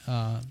hung,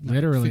 not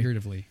Literally.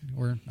 figuratively,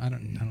 or I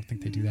don't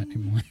think they do that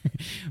anymore.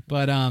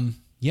 But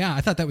yeah,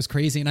 I thought that was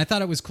crazy, and I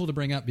thought it was cool to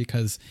bring up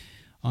because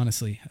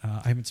honestly,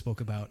 I haven't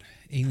spoke about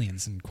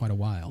aliens in quite a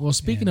while. Well,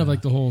 speaking of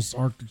like the whole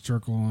Arctic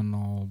Circle and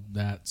all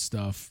that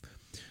stuff,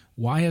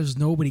 why has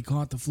nobody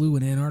caught the flu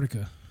in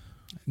Antarctica?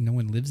 no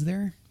one lives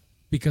there.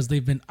 Because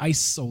they've been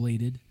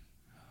isolated.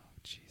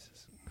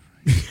 Jesus.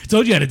 I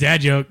told you I had a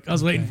dad joke. I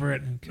was waiting for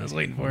it. I was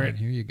waiting for Hold it. on,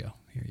 here you go.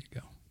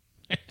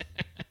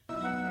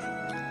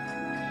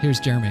 Here's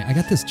Jeremy. I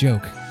got this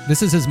joke.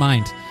 This is his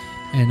mind,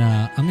 and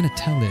I'm gonna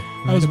tell it.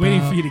 I was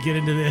waiting for you to get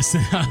into this.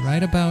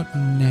 Right about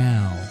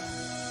now.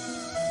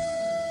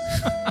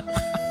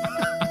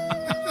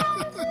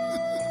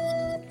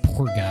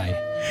 Poor guy.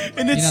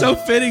 And it's You know-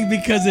 so fitting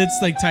because it's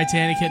like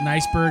Titanic hitting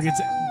iceberg.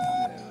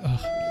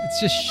 It's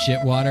just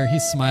shit water.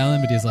 He's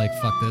smiling, but he's like,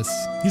 "Fuck this."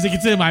 He's like,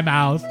 it's in my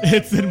mouth.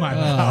 It's in my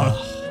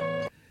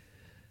mouth.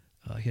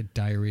 He had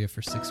diarrhea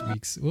for 6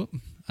 weeks. Whoop.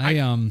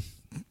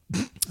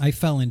 I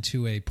fell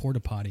into a porta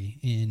potty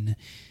in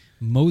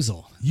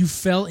Mosul. You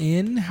fell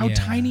in? How Yeah.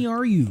 tiny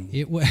are you?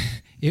 It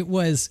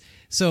was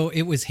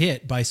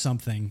hit by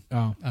something,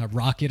 a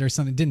rocket or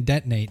something. It didn't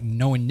detonate, and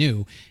no one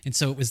knew. And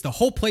so the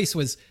whole place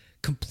was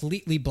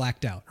completely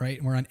blacked out. Right?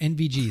 And we're on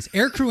NVGs,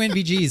 aircrew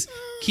NVGs.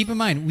 Keep in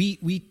mind, we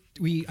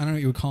I don't know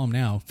what you would call them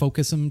now.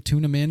 Focus them,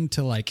 tune them in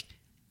to like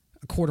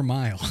a quarter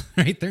mile.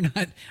 Right? They're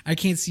not. I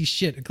can't see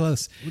shit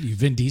close. What are you,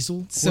 Vin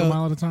Diesel? So- Quarter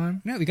mile at a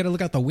time? No, you got to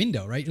look out the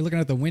window, right? You're looking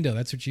out the window.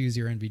 That's what you use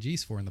your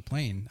NVGs for in the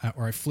plane.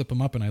 Or I flip them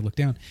up and I look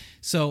down.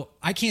 So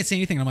I can't say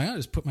anything. I'm like, I'll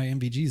just put my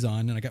NVGs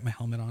on, and I got my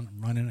helmet on.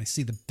 I'm running. I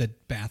see the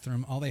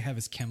bathroom. All they have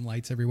is chem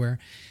lights everywhere,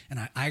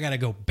 and I got to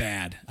go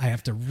bad. I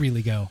have to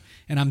really go.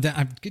 And I'm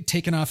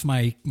taking off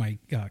my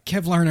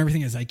Kevlar and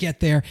everything as I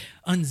get there,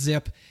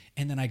 unzip,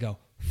 and then I go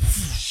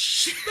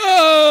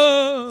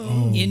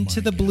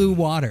into the blue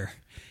water.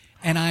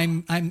 And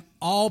I'm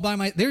all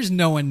by there's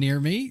no one near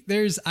me.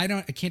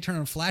 I can't turn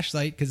on a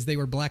flashlight because they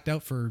were blacked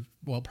out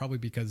probably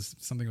because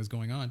something was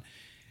going on.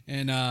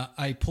 And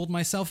I pulled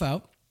myself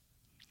out,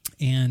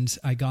 and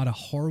I got a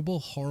horrible,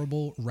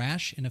 horrible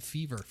rash and a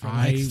fever for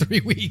like 3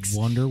 weeks.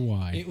 Wonder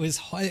why. It was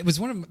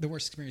one of the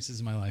worst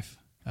experiences of my life.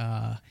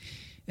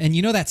 And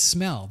you know that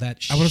smell, that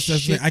I would say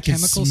shit I can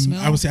chemical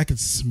smell? I would say I could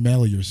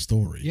smell your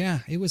story. Yeah,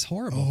 it was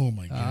horrible. Oh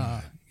my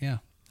god. Yeah.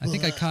 I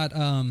think I caught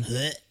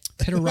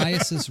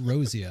pityriasis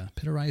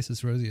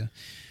rosea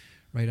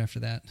right after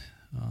that.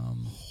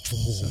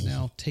 So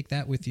now take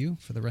that with you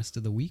for the rest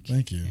of the week.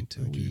 Thank you.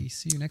 Until we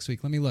see you next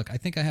week. Let me look. I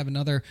think I have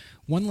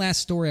one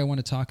last story I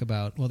want to talk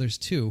about. Well, there's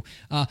two.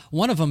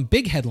 One of them,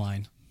 big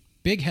headline.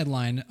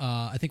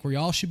 I think we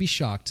all should be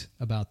shocked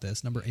about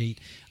this. Number 8,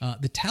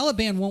 the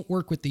Taliban won't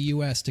work with the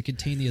U.S. to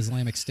contain the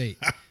Islamic State.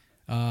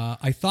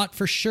 I thought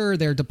for sure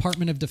their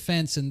Department of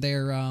Defense and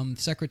their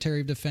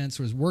Secretary of Defense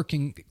was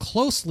working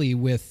closely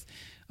with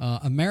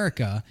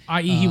America.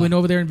 I.e., he went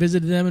over there and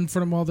visited them in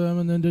front of all them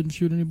and then didn't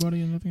shoot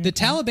anybody and nothing. The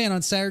Taliban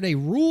on Saturday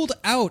ruled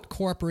out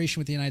cooperation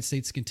with the United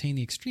States to contain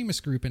the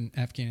extremist group in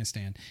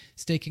Afghanistan,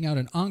 staking out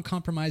an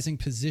uncompromising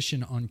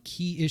position on a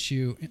key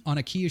issue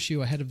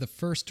ahead of the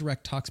first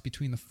direct talks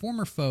between the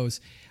former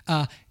foes.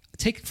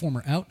 Take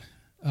former out.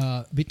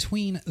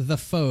 Between the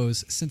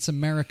foes since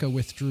America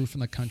withdrew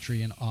from the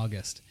country in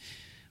August.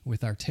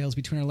 With our tails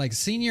between our legs.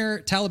 Senior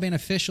Taliban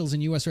officials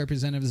and U.S.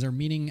 representatives are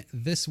meeting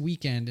this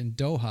weekend in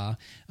Doha.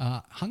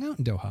 Hung out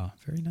in Doha.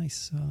 Very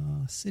nice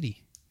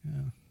city. I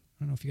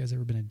don't know if you guys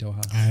ever been to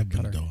Doha. I have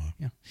been to Qatar. Doha.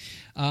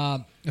 Yeah.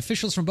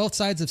 Officials from both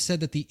sides have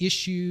said that the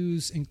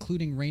issues,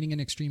 including reining in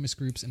extremist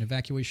groups and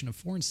evacuation of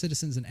foreign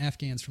citizens and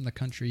Afghans from the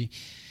country,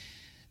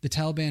 the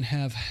Taliban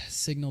have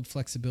signaled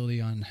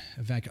flexibility on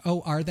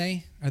Oh, are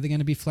they? Are they going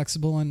to be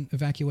flexible on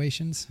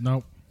evacuations?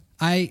 Nope.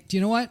 Do you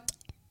know what?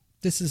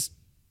 This is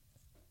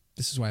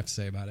what I have to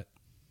say about it.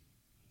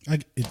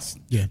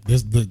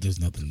 There's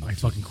nothing. I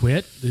fucking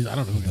quit. I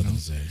don't know. Nothing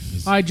to say.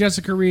 Hi,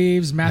 Jessica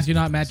Reeves, Matthew,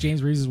 not Matt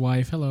James Reeves'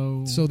 wife.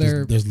 Hello. So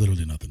There's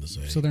literally nothing to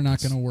say. So they're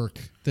not going to work.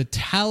 The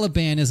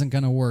Taliban isn't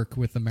going to work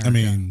with America. I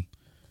mean,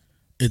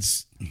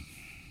 it's.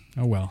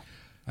 Oh well.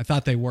 I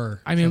thought they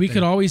were. I mean, we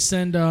could always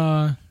send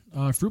a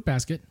fruit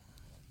basket.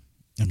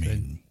 I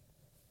mean,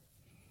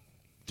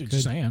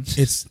 Just saying.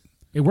 it's.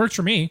 It works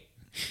for me.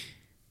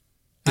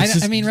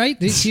 It's I mean, right?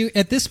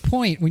 At this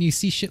point, when you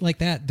see shit like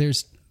that,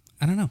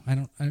 I don't know. I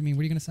mean,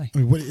 what are you going to say? I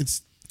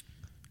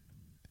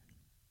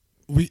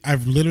mean,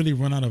 I've literally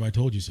run out of I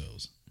told you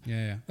so's.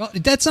 Yeah. Well,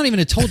 that's not even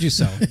a told you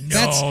so.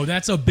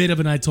 That's a bit of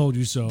an I told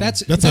you so.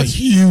 That's a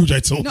huge I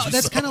told you No, so.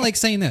 that's kind of like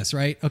saying this,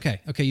 right? Okay,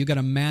 you got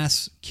a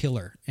mass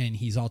killer and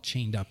he's all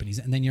chained up and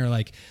then you're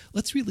like,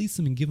 let's release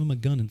him and give him a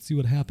gun and see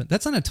what happens.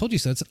 That's not a told you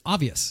so. It's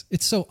obvious.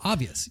 It's so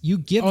obvious. You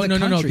give the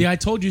country. No. The I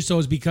told you so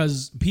is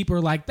because people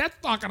are like, that's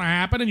not going to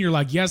happen. And you're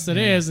like, yes, it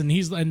is. And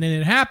then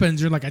it happens.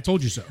 You're like, I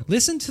told you so.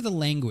 Listen to the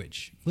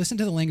language. Listen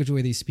to the language the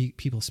way these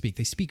people speak.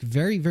 They speak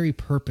very, very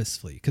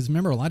purposefully. Because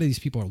remember, a lot of these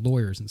people are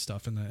lawyers and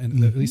stuff, and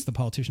at least the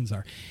politicians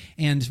are.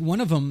 And one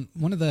of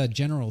the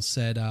generals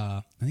said,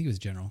 I think it was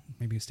general,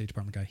 maybe a State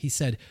Department guy. He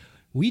said,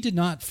 "We did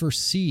not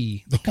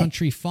foresee the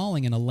country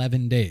falling in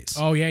 11 days."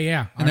 Oh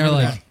yeah. And they're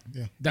like,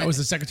 that was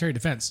the Secretary of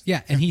Defense.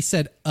 yeah. And he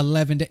said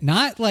 11 days.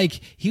 Not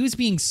like he was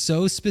being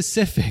so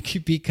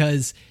specific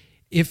because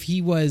if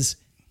he was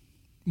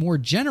more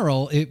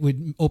general, it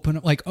would open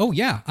up like, oh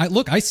yeah,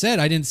 I said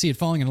I didn't see it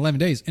falling in 11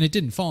 days, and it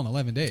didn't fall in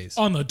 11 days.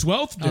 On the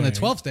 12th day. On the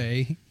 12th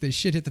day, the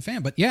shit hit the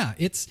fan. But yeah,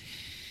 it's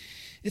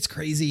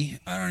crazy.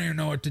 I don't even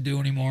know what to do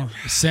anymore.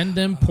 Send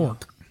them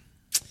pork.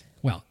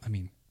 Well, I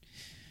mean,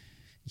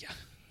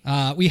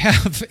 yeah. We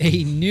have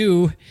a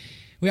new,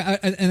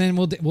 and then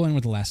we'll end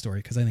with the last story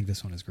because I think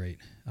this one is great.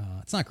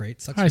 It's not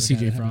great. Sucks Hi, for the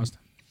guy CJ that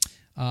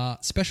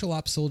Frost. Special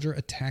ops soldier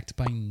attacked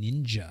by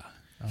ninja.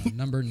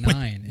 Number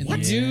 9. In the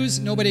news,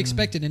 nobody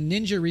expected. A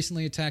ninja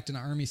recently attacked an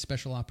Army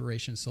Special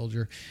Operations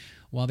soldier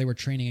while they were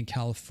training in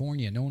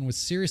California. No one was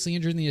seriously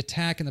injured in the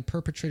attack, and the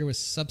perpetrator was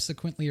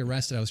subsequently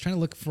arrested. I was trying to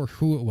look for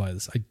who it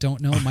was. I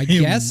don't know. My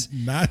guess.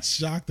 Not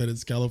shocked that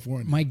it's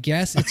California. My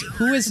guess. It's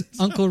who is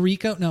Uncle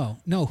Rico?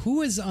 No.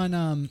 Who is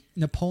on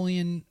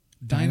Napoleon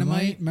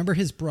Dynamite? Remember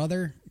his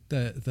brother,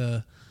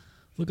 the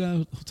guy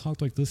who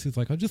talked like this? He's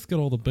like, I just get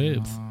all the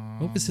babes.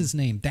 What was his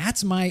name?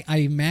 I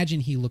imagine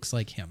he looks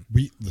like him.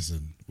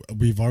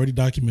 We've already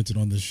documented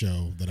on this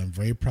show that I'm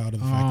very proud of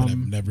the fact that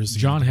I've never seen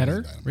John Napoleon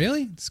Heder? Dynamite.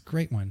 Really? It's a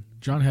great one.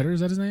 John Heder, is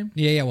that his name?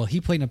 Yeah. Well,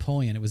 he played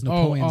Napoleon. It was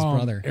Napoleon's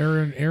brother.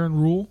 Aaron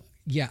Rule.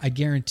 Yeah, I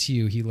guarantee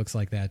you he looks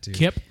like that dude.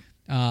 Kip.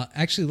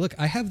 Actually, look,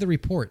 I have the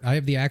report. I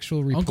have the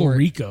actual report. Uncle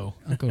Rico.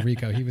 Uncle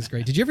Rico. He was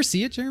great. Did you ever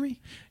see it, Jeremy?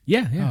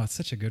 Yeah. Oh, it's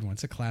such a good one.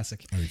 It's a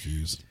classic. I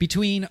refuse.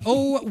 Between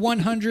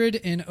 0100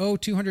 and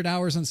 0200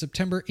 hours on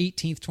September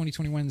 18th,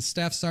 2021,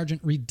 Staff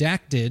Sergeant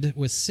Redacted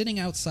was sitting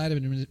outside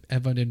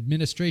of an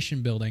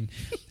administration building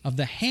of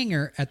the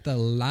hangar at the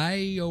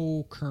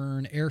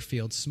Lyokern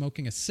airfield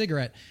smoking a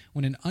cigarette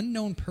when an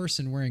unknown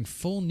person wearing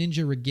full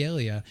ninja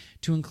regalia,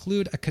 to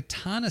include a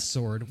katana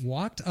sword,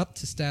 walked up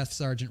to Staff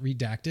Sergeant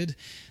Redacted.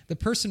 The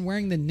person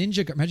wearing the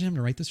ninja garb, imagine having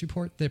to write this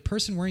report. The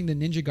person wearing the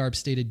ninja garb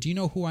stated, "Do you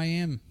know who I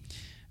am?"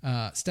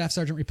 Staff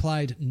Sergeant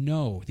replied,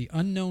 "No." The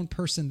unknown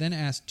person then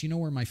asked, "Do you know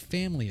where my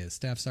family is?"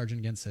 Staff Sergeant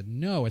again said,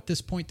 "No." At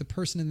this point, the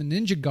person in the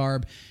ninja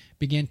garb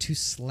began to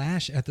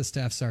slash at the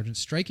Staff Sergeant,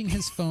 striking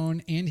his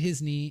phone and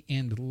his knee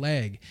and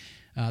leg.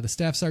 The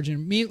Staff Sergeant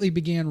immediately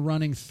began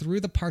running through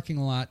the parking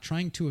lot,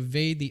 trying to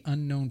evade the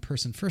unknown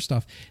person. First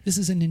off, this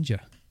is a ninja.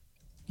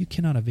 You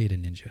cannot evade a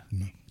ninja.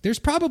 No. There's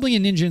probably a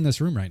ninja in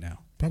this room right now.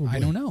 Probably. I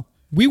don't know.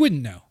 We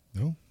wouldn't know.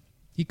 No.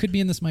 He could be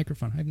in this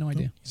microphone. I have no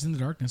idea. He's in the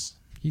darkness.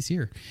 He's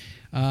here.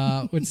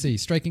 Let's see.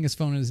 Striking his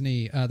phone on his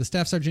knee. The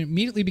Staff Sergeant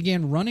immediately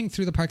began running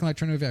through the parking lot,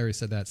 trying to evade. I already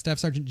said that. Staff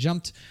Sergeant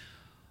jumped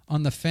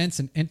on the fence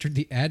and entered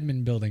the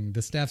admin building.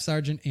 The staff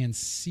sergeant and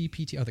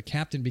CPT, the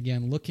captain,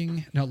 began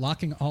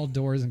locking all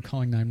doors and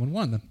calling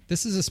 911.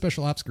 This is a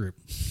special ops group.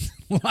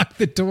 Lock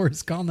the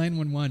doors, call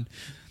 911.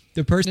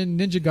 The person in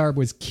ninja garb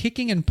was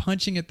kicking and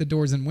punching at the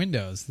doors and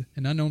windows. The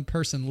unknown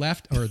person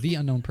left,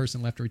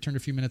 returned a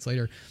few minutes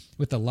later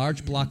with a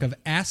large block of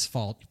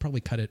asphalt. He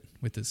probably cut it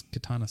with his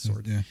katana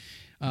sword. Yeah.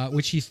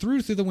 Which he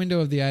threw through the window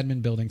of the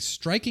admin building,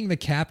 striking the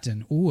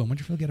captain. Ooh, I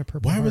wonder if he'll get a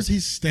purple Why heart. was he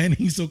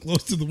standing so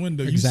close to the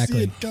window? Exactly.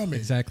 You see it coming.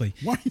 Exactly.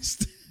 Why?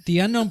 The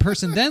unknown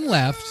person then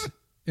left,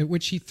 at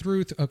which he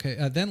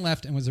then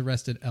left and was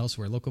arrested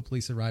elsewhere. Local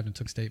police arrived and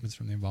took statements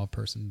from the involved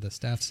person. The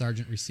staff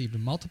sergeant received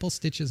multiple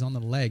stitches on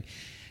the leg.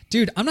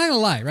 Dude, I'm not gonna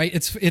lie, right?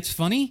 It's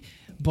funny,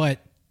 but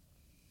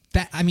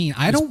Probably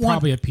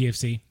a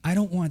PFC. I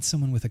don't want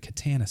someone with a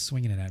katana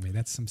swinging it at me.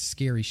 That's some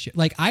scary shit.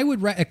 Like I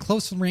would at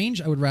close range,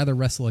 I would rather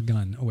wrestle a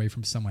gun away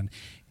from someone.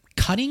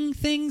 Cutting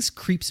things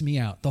creeps me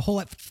out. The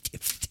whole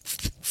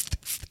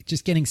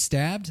just getting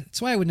stabbed.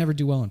 That's why I would never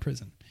do well in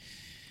prison.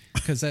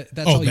 Because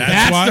that's all you.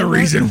 That's the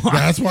reason why.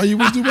 That's why you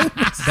would do well.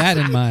 That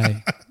in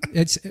my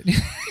it's.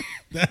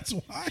 That's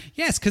why.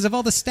 Yes, because of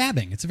all the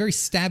stabbing. It's a very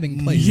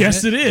stabbing place.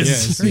 Yes, isn't it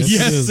is.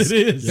 Yes, it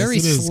is. Very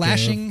Yes, it is,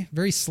 slashing,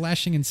 very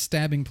slashing and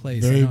stabbing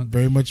place.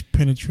 Very much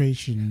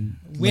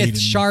penetration with laden.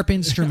 sharp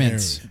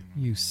instruments.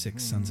 You sick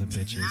sons of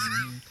bitches.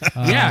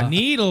 Yeah,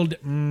 needled.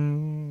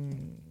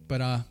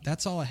 But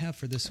that's all I have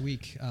for this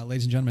week,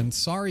 ladies and gentlemen.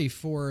 Sorry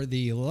for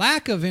the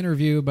lack of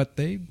interview, but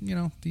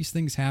these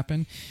things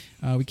happen.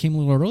 We came a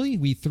little early.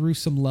 We threw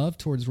some love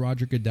towards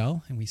Roger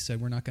Goodell, and we said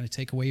we're not going to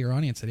take away your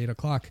audience at 8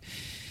 o'clock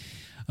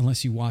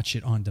unless you watch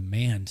it on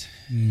demand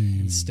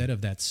instead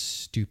of that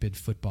stupid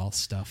football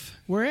stuff.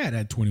 We're at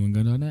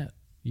 21gun.net.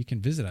 You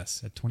can visit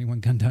us at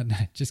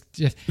 21gun.net. Just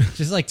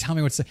like tell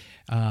me what's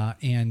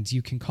and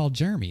you can call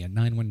Jeremy at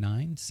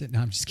 919. No,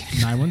 I'm just kidding.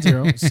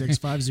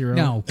 910-650.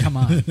 No, come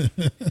on.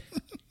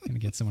 Gonna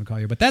get someone to call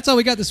you. But that's all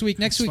we got this week.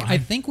 Next week, I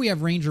think we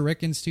have Ranger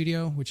Rick in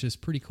studio, which is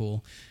pretty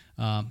cool.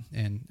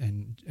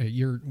 And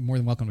you're more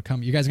than welcome to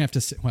come. You guys are gonna have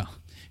to sit. Well,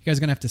 you guys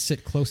are gonna have to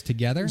sit close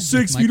together.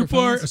 6 feet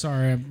apart.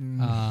 Sorry.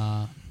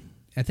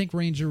 I think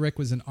Ranger Rick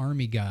was an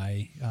Army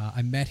guy.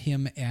 I met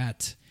him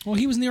at. Well,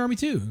 he was in the Army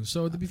too,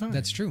 so it'd be fine.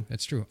 That's true.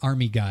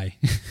 Army guy,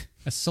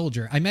 a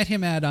soldier. I met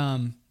him at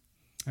an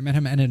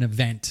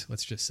event.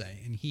 Let's just say,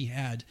 and he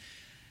had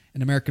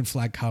an American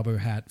flag cowboy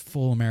hat,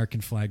 full American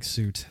flag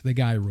suit. The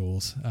guy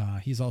rules.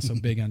 He's also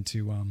big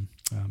onto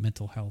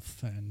mental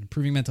health and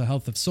improving mental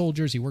health of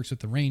soldiers. He works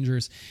with the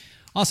Rangers.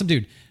 Awesome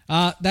dude.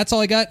 That's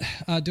all I got.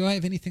 Do I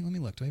have anything? Let me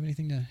look. Do I have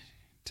anything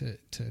to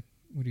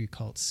what do you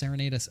call it?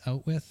 Serenade us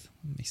out with?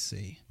 Let me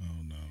see. Oh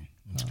no.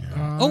 I'm scared.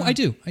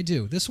 I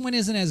do. This one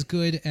isn't as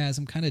good as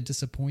I'm kind of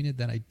disappointed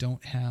that I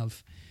don't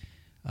have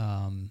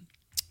the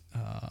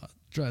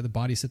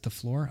bodies hit the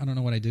floor. I don't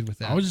know what I did with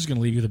that. I was just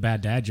gonna leave you the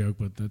bad dad joke,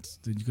 but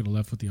you could have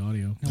left with the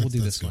audio. No, we'll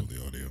do Let's this go one. with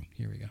the audio.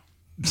 Here we go.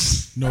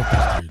 No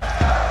prestige.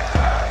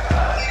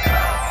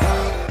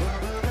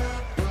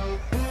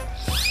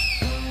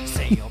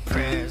 Say your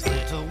prayers,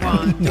 little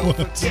one. Don't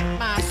forget,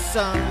 my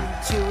son,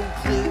 to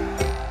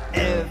include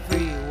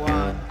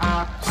everyone.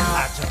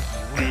 I took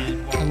you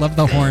in one I love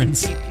the day,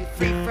 horns. keep you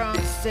free from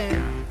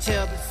sin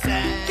till the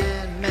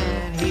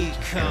Sandman he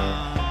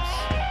comes.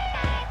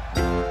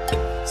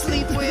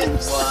 Sleep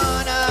with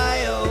one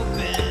eye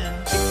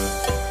open,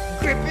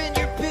 gripping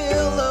your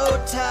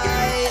pillow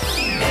tight.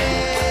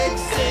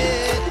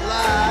 Exit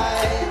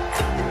light,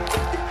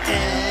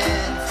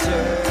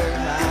 enter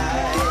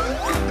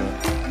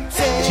light.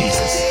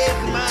 Take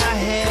my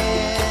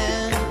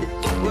hand,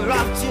 we're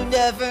off to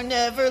Never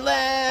Never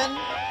Land.